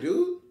な。Is that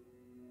dude?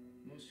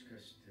 もしか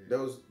して That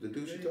was the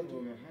dude she クレイ talked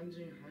モ to? アが半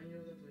人半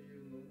様だとい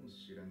うのも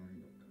知らない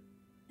のか。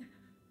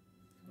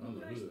 I don't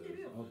know who that is.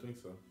 I don't think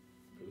so.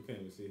 We can't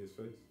even see his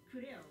face. ク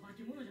レアは化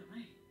け物じゃな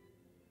い。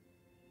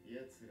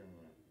奴ら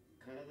は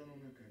体の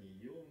中に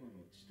ヨーマ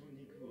の血と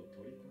肉を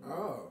取り込む。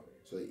 Oh.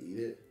 So they eat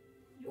it?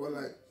 Or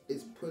like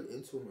it's put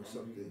into him or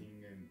半分 something.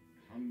 人間、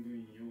半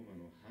分ヨーマ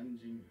の半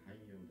人半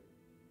様だ。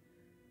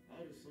あ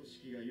る組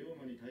織がヨ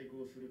ーマに対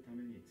抗するた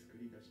めに作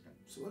り出した。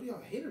 So why do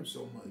y'all hate him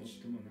so も much?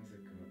 っともなぜ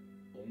か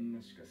女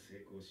しか成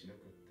功しな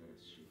かったら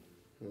しい。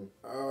 Oh.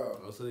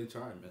 Oh, so they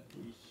tried, man.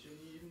 一緒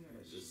にいるな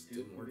ら It 知 just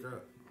ってお didn't くべ work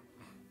き。 out.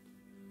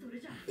 それ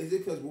じゃ。 Is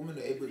it because women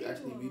are able ク to レイモア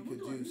actually は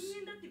元は reproduce?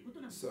 人間だってこと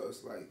なの。 So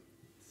it's like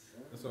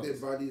That's what I their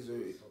was, bodies are.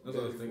 that's what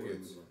I was thinking.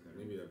 better for it.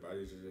 Maybe their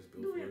bodies are just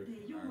ど built う for やっ it.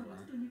 てヨーマ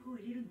の血と肉を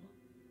入れるの。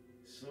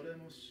それ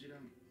も知ら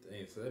ん。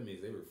 Dang, so that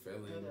means they were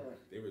failing.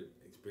 They were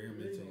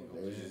experimenting They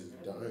on was just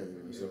dying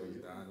or They were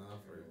something. dying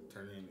off or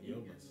turning into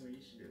人間 Yomas. の意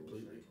志で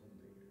抑え Completely. 込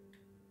んでいる。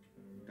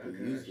だか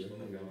ら人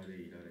の側で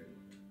いられる。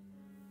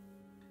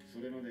そ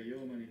れまでヨ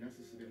ーマにな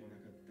すすべもな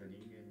かった人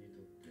間に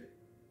とって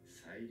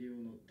最良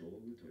の道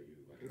具とい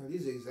うわけ。 Now,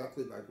 these are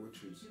exactly like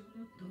witches.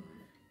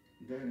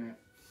 だが、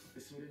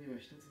それには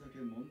一つだけ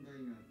問題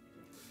があっ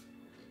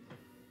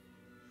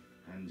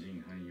た。半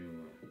人半様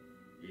は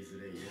いず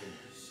れ言える。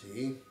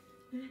 See?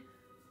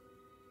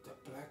 The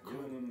black ヨ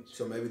ー card. マの血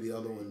So maybe the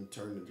other one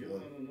turned into ヨー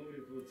one. マの能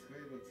力を使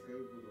えば使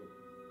うほど、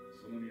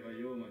その身は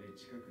ヨーマに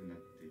近くなっ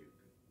ていく。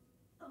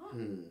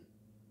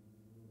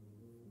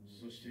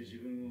 そして自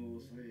分を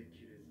抑え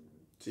きれず、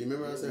 So you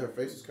remember I said her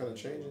face was kind of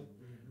changing?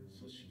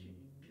 組織に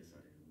消さ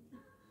れる。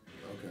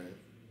 Okay.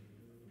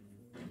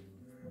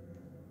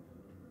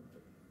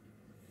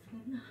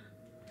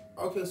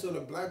 Okay, so the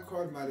black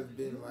card might have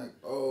been like,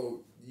 oh,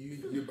 you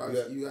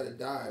gotta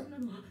die.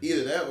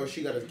 Either that or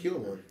she got to kill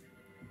one.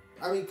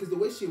 I mean, because the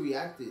way she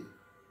reacted.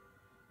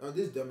 Oh,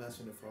 this dumbass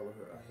gonna follow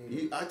her. I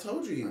hate it. I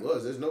told you he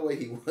was. There's no way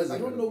he wasn't. I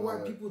don't know gonna why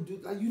follow her. people do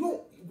like you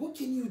don't. What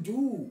can you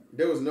do?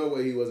 There was no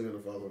way he wasn't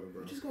gonna follow her,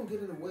 bro. You're just gonna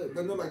get in the way.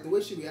 But no, like the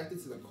way she reacted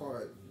to the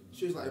card,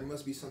 she was like, it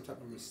must be some type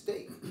of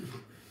mistake.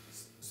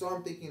 So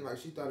I'm thinking like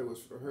she thought it was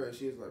for her, and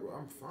she was like, well,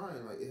 I'm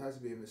fine. Like it has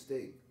to be a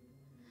mistake.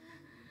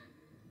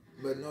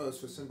 But no, it's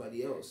for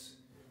somebody else.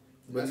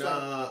 But That's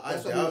nah, why,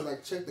 that's why he was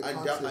like, check the I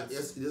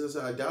contents.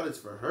 doubt. I doubt it's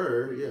for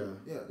her. Yeah.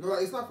 Yeah, no,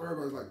 like, it's not for her,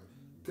 but it's like,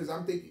 because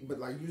I'm thinking, but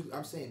like, usually,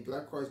 I'm saying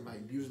black cards might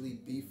usually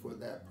be for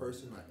that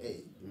person. Like,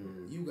 hey,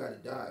 you gotta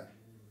die.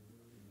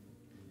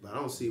 But I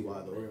don't see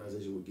why the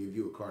organization would give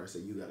you a card and say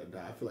you gotta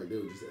die. I feel like they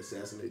would just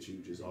assassinate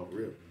you just off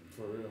real.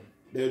 For real.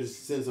 They'll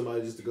just send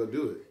somebody just to go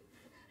do it.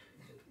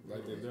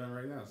 Like they're doing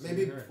right now.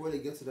 Maybe Same here. before they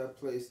get to that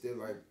place, they're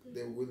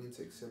willing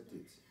to accept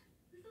it.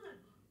 嘘だ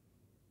ろ。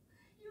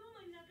ヨー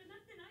マになんかな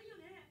ってないよ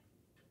ね。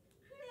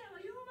クレア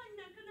はヨーマに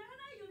なんかなら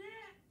ないよ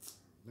ね。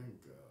Thank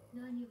God.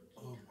 何を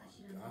聞いたか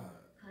知らない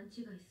が勘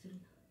違いする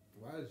な。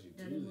 Why did you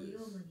誰 do も this?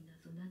 ヨーマにな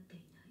ぞなって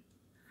いない。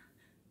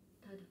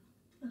ただ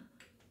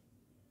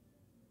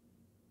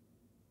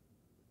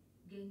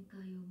限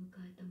界を迎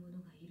えた者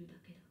がいるだ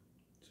けだ。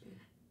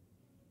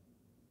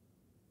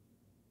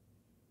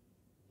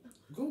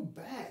 Go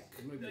back.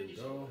 Nigga,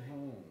 go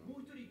home. も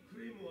う一人ク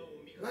レイモア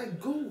を味方に。 Like,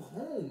 go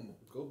home.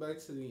 Go back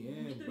to the もう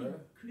end, 一 bro.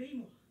 人クレイ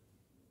モ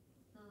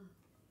ア。あ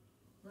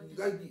あ、私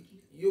Like, はでき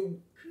る。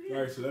 you. クレ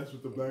ア Alright, so that's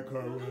what the black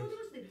card 仲 was. 間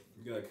同士で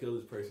You gotta kill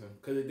this person.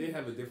 Because they did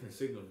have a different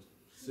sigil.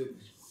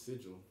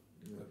 Sigil,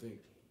 I think.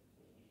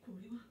 こ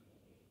れは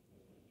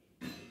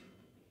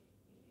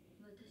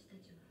私た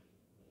ちは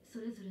そ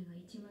れぞれが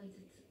一枚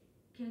ずつ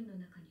剣の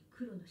中に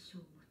黒の章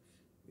を持つ。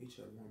 Each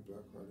have one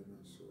black card in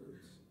our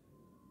swords.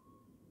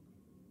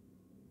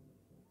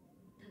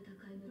 戦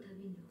いのた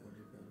びに起こ Every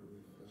る battle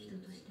we 人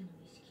fight. としての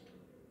意識と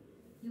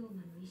ヨー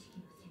マの意識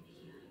のせめ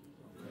ぎ合い。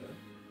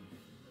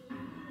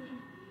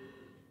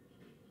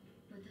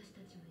 私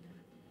たちはや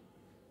がて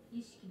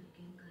意識の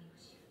限界を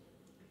知る。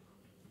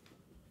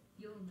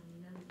ヨーマ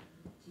になるであ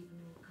ろう自分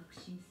を確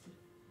信する。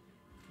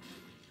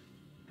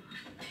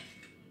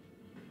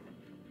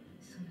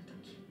その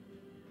時、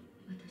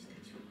私た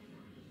ちは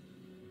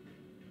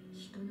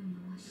人の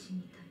まま死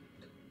にたい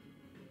と。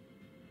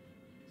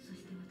そ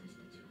して私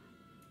たちは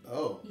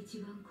Oh. 一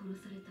番殺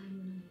されたい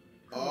者に。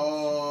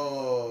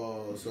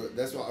 Oh. So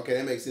that's why. Okay,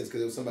 that makes sense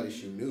because it was somebody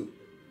she knew.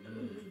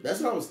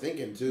 That's what I was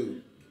thinking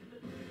too.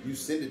 You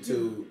send it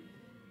to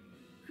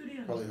クレ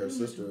ア probably が her ヨー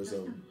マ sister に or 出した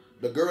の something.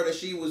 The girl that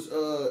she was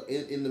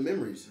in the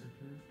memories.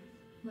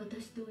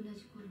 私と同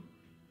じ頃、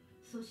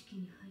組織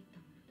に入った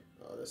も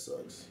のだ。 Oh, that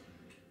sucks.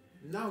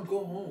 Now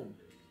go home.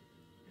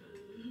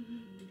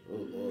 Oh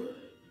Lord.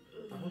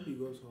 I hope he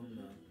goes home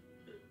now.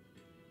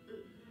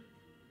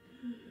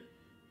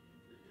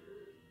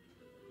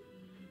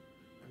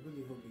 I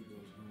really hope he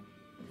goes home.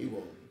 He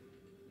won't.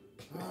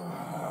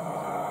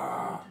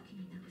 Ah.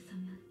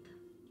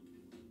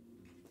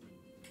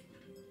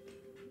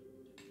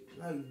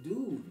 Like,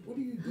 dude, what are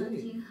you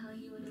doing?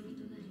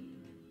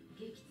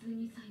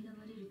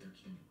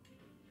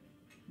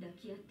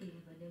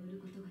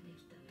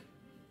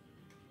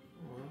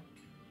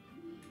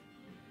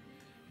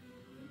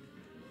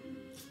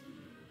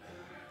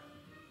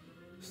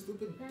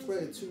 Stupid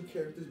player 2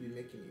 characters be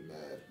making me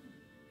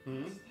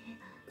mad.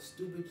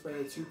 Stupid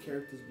player 2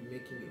 characters be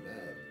making me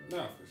mad.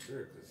 Nah, for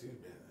sure, because he's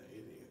been an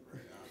idiot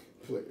right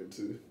now. Player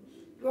 2.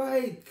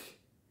 Like,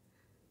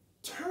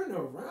 turn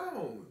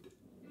around.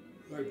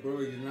 Like, bro,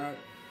 you're not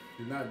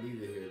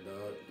needed here,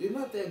 dog. You're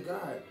not that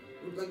guy.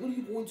 Like, what are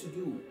you going to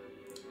do?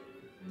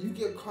 You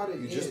get caught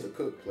again. You just a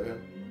cook, player.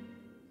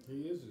 He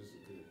is just a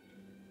cook.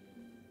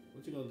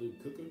 What you gonna do,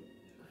 cook him?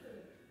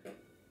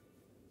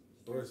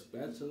 Or a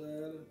spatula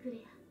at him?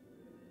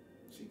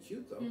 She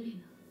cute though.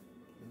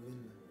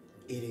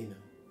 Irina.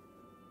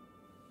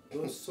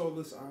 Those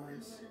soulless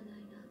eyes.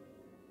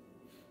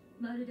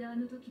 まるであ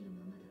の時の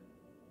ままだ。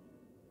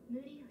無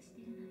理をし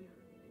てるのよ。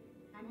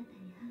あなた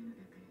に会うの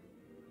だか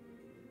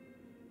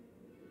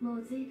ら。も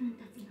う随分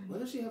経つの Why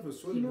に。 does she have a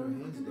昨 sword 日 in の her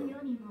こ hands との though? よ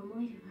うにも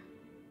思えるわ。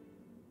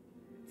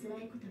辛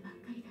いことばっ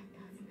かりだっ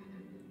たはずなの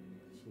に。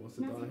 She wants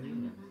to なぜ die か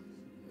今 here. は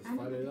あ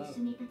な Let's た fight it out. と一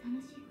緒にいた楽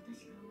しいこと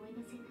しか思い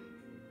出せない。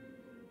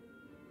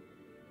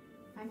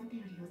あなた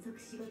より遅く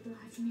仕事を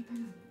始めた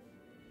のに、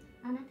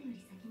あなたより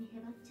先にへ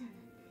ばっちゃうな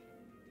んて。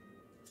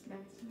だ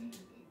らしないわ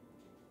ね、私。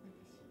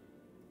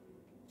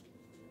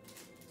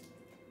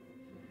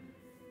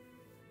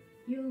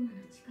妖魔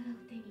の力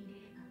を手に入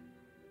れれば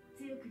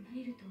強くな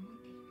れると思っ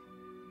ていた。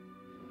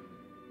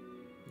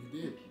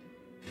 You did.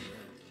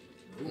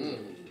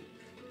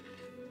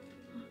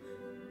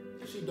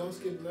 She don't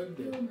skip leg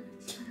妖 day. 魔の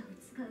力を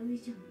使う以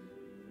上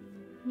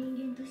に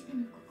人間として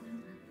の心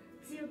が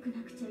強く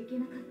なくちゃいけ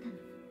なかったの。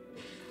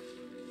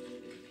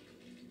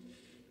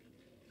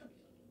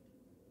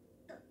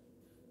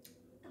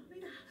ダメ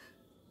だ。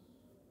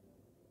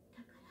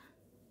だから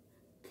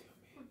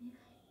お願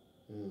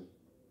い。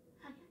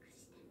早く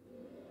して。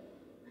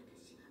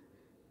私は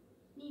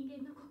人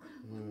間の心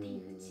を持って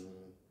いるし。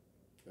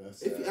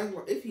 That's If he, sad.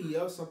 if he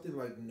yells something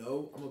like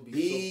no, I'm gonna be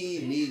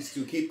He needs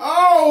to keep.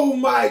 Oh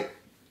my.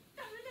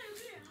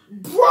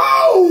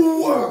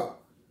 Bro!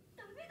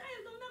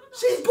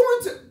 She's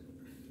going to.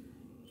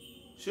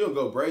 She'll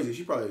go crazy.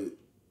 She probably.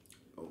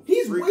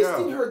 He's freak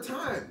wasting out. her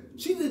time.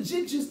 She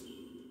legit just.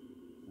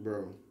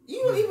 Bro.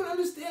 You don't even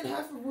understand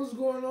half of what's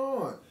going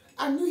on.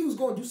 I knew he was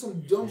going to do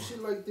some dumb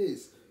shit like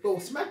this. Bro,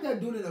 smack that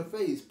dude in the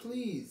face,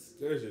 please.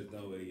 There's just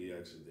no way he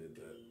actually did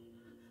that.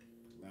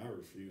 I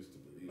refuse to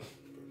believe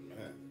it, but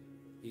man,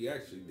 he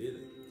actually did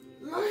it.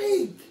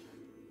 Like,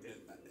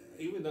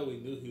 Even though we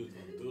knew he was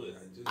gonna do it,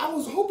 I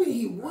was hoping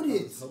he I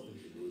wouldn't. was hoping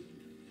he wouldn't.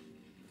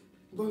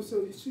 But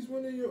so she's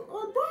one of your.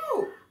 Oh,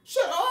 bro,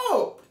 shut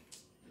up.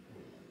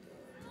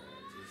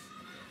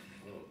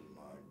 Oh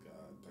my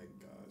God! Thank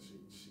God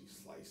she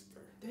sliced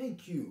her.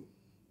 Thank you.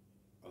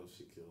 Oh,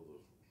 she killed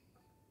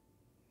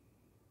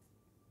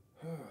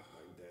her.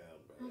 Like damn,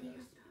 bro. It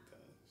has to be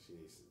done. She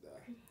needs to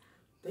die.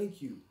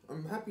 Thank you.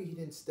 I'm happy he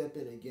didn't step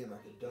in again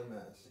like a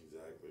dumbass.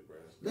 Exactly, bro.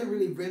 Then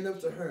really ran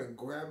up to her and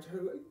grabbed her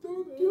like,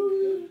 don't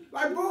do it.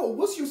 Like, bro,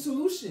 what's your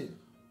solution?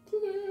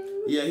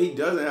 Yeah, he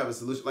doesn't have a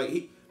solution. Like,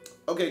 he.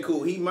 Okay,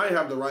 cool. He might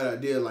have the right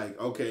idea. Like,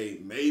 okay,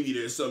 maybe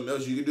there's something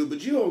else you can do,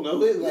 but you don't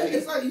know it. Like,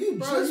 It's like you,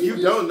 bro.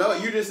 you don't know.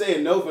 You're just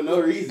saying no for no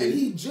reason. And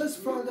he just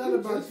found out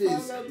about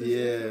this.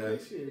 Yeah.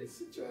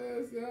 Sit your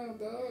ass down,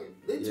 dog.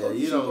 They Yeah, told you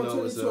you she don't gonna know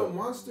turn what's into a up.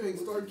 monster and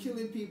start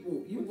killing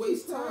people. You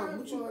waste time.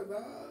 What you like,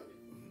 dog?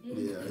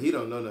 Yeah, he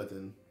don't know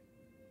nothing.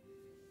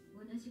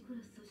 同じ頃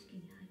組織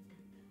に入ったん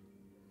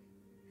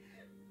だ。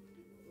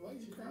 Why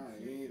you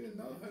crying? You ain't even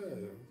know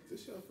her.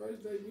 This your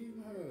first day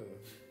meeting her.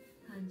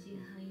 半人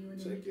半用の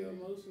Check your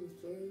emotions,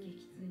 please.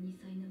 激痛に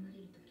苛まれ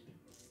る時で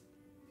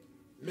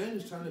も Man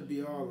is trying to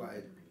be all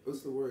like,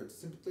 what's the word,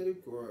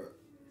 sympathetic or?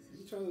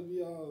 You trying to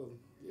be all,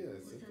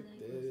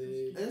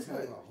 sympathetic, And it's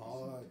like- kinda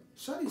hard.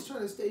 Shawty's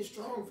trying to stay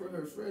strong for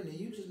her friend, and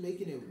you just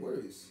making it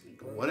worse.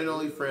 One and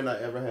only friend I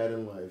ever had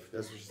in life.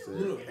 That's what she said.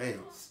 No.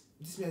 Damn.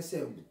 This man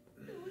said,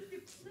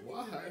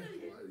 Why? Why do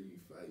you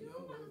fight your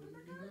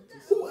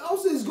man? who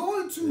else is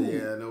going to?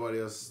 Yeah, nobody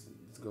else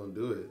is gonna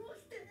do it.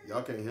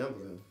 Y'all can't handle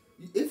him.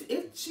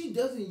 If she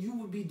doesn't, you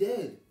would be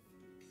dead.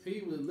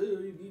 He would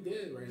literally be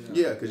dead right now.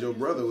 Yeah, because your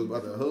brother was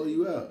about to hull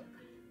you out.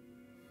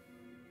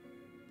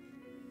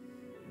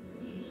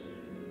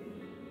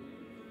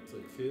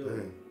 To kill.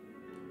 Dang.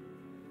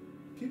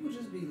 People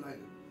just be like,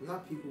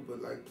 not people,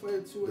 but like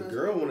player 2. The has-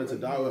 girl wanted to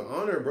die with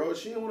honor, bro.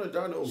 She didn't want to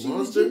die no She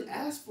monster. legit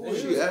asked for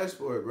She it. asked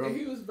for it, bro. And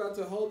he was about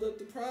to hold up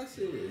the process.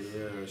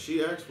 Yeah,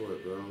 she asked for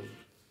it, bro.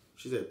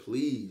 She said,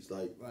 "Please,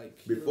 like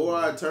kill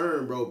before me. I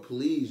turn, bro.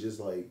 Please,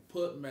 just like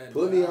put me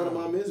down. out of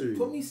my misery.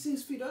 Put me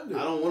 6 feet under.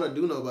 I don't want to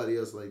do nobody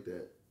else like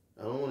that.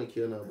 I don't want to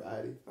kill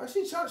nobody." Like she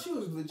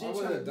was legit I trying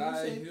wanna to do the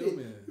die same human.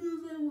 thing. He was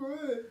like,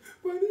 what?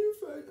 Why do you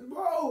fight?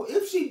 Bro,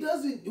 if she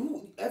doesn't,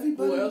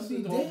 everybody Who would else be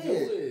is gonna do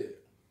dead. it?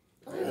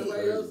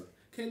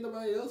 Can't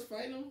nobody else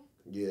fight him?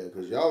 Yeah,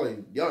 cause y'all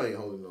ain't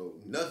holding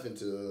nothing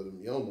to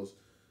them Yomas.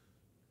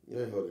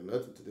 You ain't holding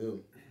nothing to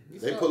them.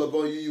 They pull up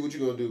on you. What you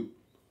gonna do?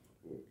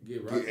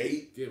 Get rocked. Get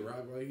 8? Get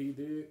rocked like he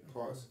did.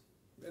 Pause.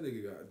 That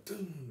nigga got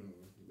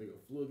nigga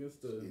flew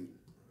against the.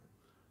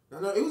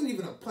 No, it wasn't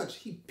even a punch.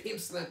 He pimp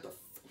slapped the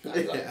fuck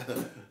out of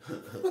him.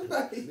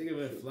 Nigga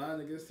went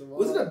flying against the wall.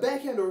 Was it a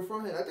backhand or a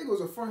front hand? I think it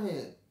was a front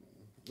hand.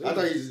 I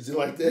thought you just did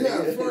like that.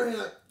 Yeah, front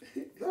hand.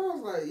 I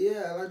was like,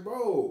 yeah, like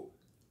bro.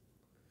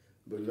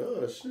 But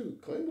no,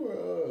 shoot,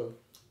 Claymore.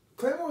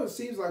 Claymore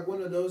seems like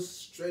one of those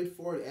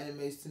straightforward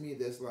animes to me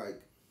that's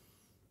like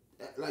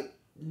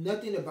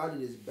nothing about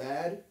it is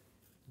bad,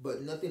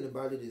 but nothing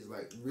about it is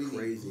like really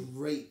Crazy.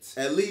 Great.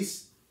 At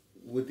least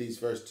with these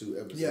first 2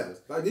 episodes. Yeah,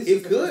 like this.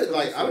 It could,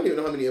 like, I don't even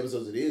know how many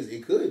episodes it is.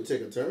 It could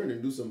take a turn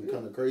and do some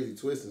kind of crazy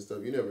twist and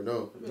stuff. You never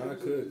know. I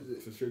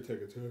could for sure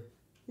take a turn.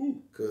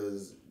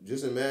 Cause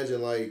just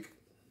imagine like.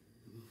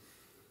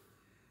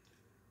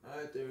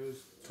 Alright,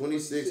 there's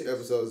 26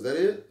 episodes. Is that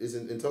it? Is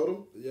it in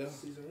total? Yeah.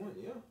 Season 1,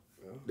 yeah.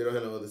 They don't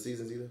have no other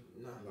seasons either?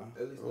 Nah.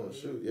 At least Oh, not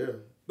shoot, yeah.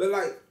 But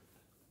like,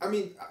 I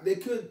mean, they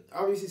could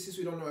obviously, since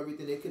we don't know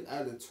everything, they could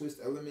add a twist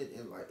element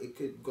and like it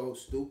could go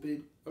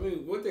stupid. I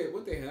mean, what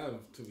they have,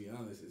 to be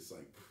honest, is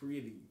like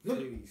pretty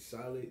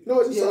solid.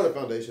 No, it's a solid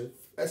foundation.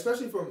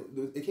 Especially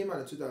it came out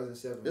in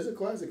 2007. It's a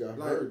classic. I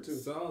heard too.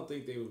 So I don't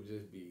think they would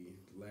just be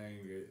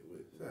laying it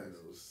with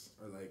those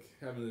or like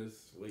having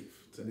this wait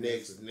to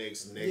next,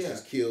 Yeah.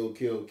 just kill,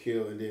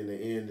 and then the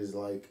end is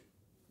like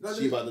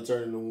she about to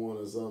turn into one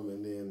or something,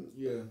 and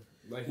then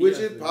like which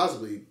it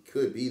possibly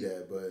could be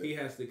that, but he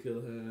has to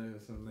kill her or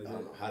something like I that.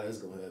 don't know how that's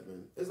gonna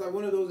happen. It's like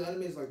one of those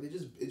animes like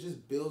it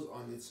just builds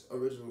on its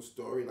original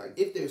story. Like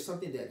if there's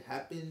something that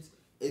happens,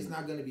 it's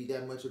not gonna be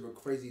that much of a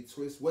crazy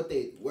twist. What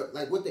they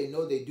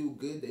know they do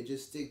good, they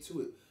just stick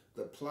to it.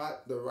 The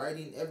plot, the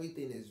writing,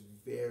 everything is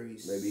very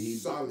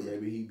solid.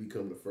 Maybe he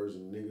become the first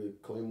nigga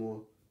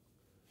Claymore.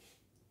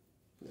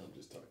 No, I'm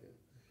just talking.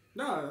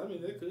 No, I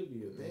mean that could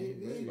be a thing.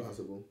 Maybe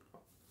possible.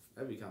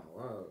 That'd be kind of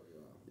wild.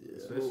 Yeah.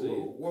 Especially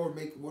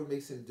what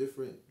makes him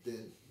different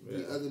than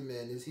the other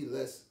man? Is he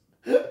less?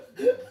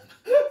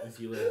 Is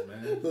he less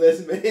man?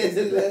 Less man. Is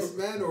he less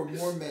man or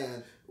more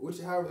man? I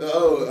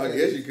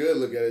guess you could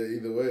look at it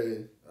either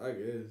way. I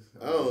guess.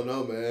 I don't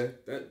know, man.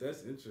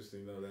 That's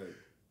interesting though.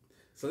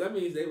 So that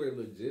means they were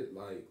legit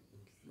like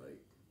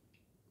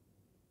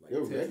they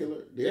were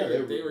regular. Yeah,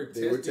 they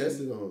were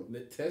testing on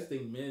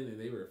testing men and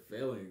they were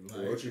failing.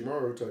 Like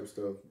Orochimaru type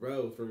stuff,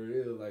 bro. For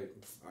real, like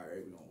all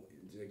right, we gonna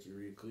inject you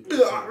real quick.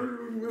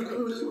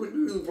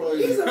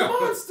 He's a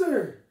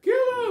monster.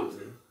 Kill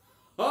him.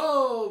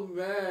 Oh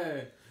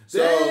man.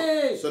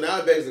 So now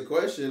it begs the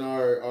question: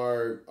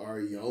 Are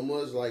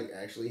Yomas like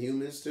actually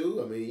humans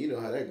too? I mean, you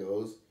know how that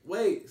goes.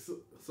 Wait,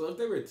 so if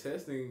they were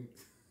testing,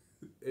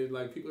 if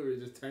like people were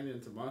just turning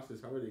into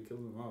monsters, how were they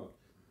killing them all?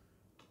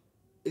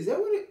 Is that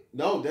what it?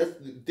 No,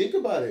 think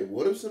about it.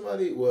 What if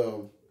somebody?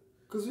 Well,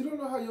 because we don't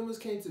know how Yomas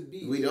came to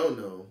be. We don't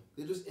know.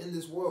 They're just in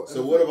this world.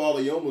 So what if all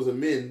the Yomas are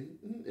men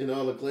and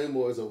all the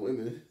Claymores are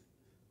women?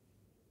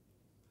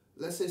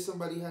 Let's say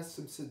somebody has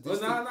some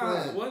sadistic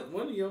plan.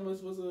 One of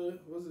Yomas was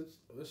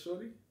a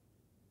shorty.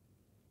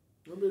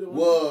 Remember the one?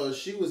 Well,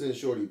 she was in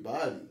shorty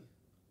body.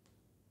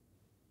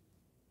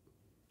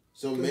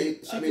 So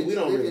maybe we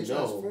don't really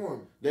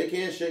know. They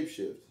can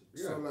shapeshift.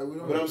 Yeah. So like we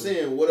don't. But I'm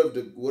saying, what if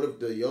the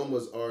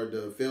Yomas are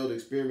the failed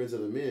experiments of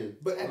the men?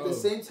 But at the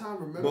same time,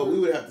 remember. But we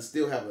would have to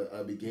still have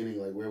a beginning.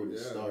 Like where would it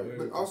start?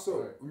 But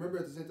also remember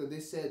at the same time they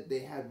said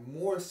they had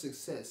more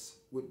success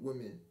with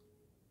women.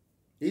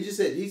 He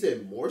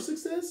said more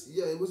success?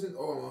 Yeah, it wasn't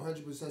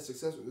 100%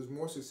 successful. It was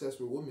more success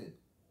with women.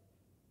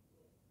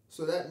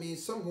 So that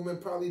means some women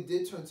probably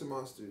did turn to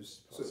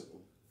monsters.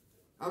 Possible.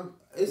 So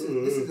this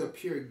is a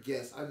pure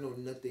guess. I know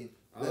nothing.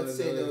 Let's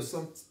say there was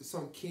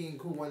some king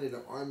who wanted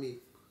an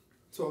army,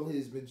 told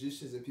his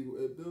magicians and people,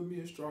 build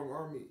me a strong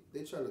army.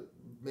 They try to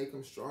make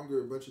them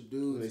stronger, a bunch of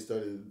dudes. And they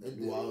started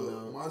wilding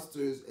out.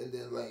 Monsters, and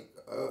then like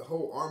a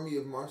whole army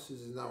of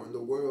monsters is now in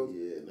the world.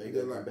 Yeah, and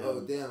they're like,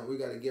 oh damn, we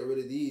got to get rid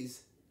of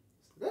these.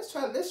 Let's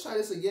try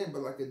this again,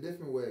 but like a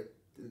different way.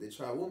 Then they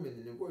tried women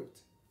and it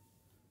worked.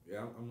 Yeah,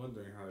 I'm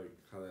wondering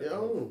how that. Yeah,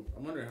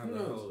 I'm wondering how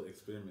that whole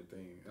experiment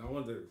thing. I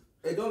wonder.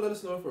 Hey, don't let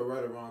us know if we're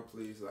right or wrong,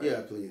 please. Like,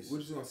 yeah, please. We're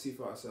just gonna see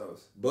for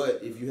ourselves.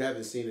 But if you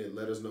haven't seen it,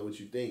 let us know what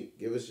you think.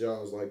 Give us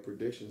y'all's like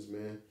predictions,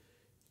 man.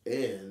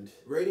 And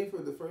rating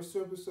for the first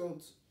 2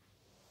 episodes.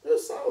 It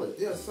was solid.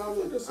 Yeah,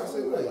 solid. I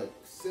say like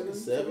 7.5.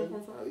 7.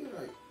 Yeah,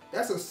 like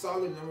that's a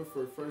solid number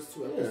for the first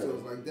 2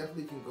 episodes. Yeah. Like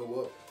definitely can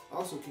go up.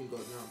 Also can go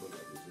down, but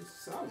like it's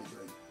just solid.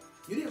 Like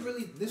you didn't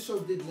really. This show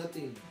did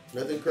nothing.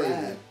 Nothing crazy.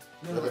 Bad.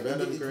 No, Nothing bad,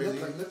 nothing crazy.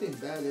 Like nothing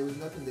bad. There was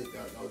nothing that.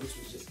 Oh, this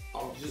was just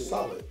all Just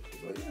solid.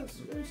 It's like yeah, it's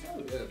very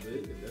solid. Yeah, but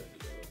it could definitely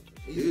go.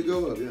 It could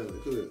go up, yeah,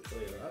 it could. So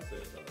yeah, I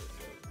said solid.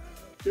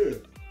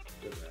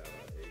 Yeah. 7.5,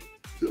 8.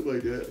 Something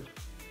like that.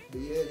 But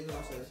yeah, you know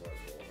what I'm saying.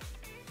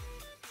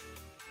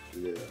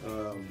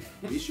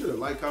 Yeah. Be sure to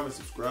like, comment,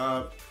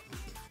 subscribe.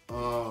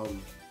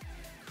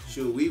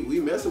 Shoot, we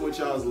messing with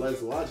y'all's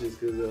likes watches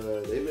because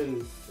they've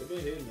been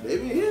hitting. They've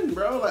been hitting,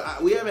 bro.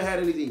 Like we haven't had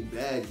anything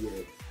bad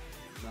yet.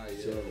 Not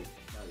yet. So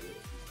Not yet.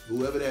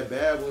 whoever that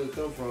bad one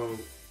come from,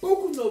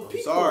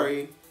 I'm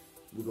sorry.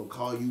 We're gonna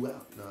call you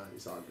out. Nah,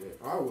 it's all good.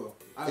 I will.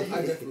 I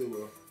definitely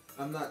will.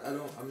 I'm not gonna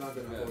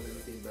hold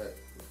anything back.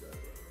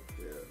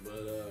 Yeah.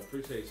 But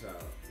appreciate y'all.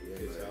 Yeah,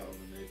 Appreciate man. y'all on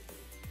the next one.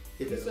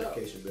 Hit that Peace out.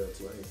 notification bell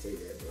too. I didn't say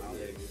that, but I'll yeah,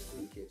 let it.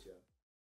 we catch y'all.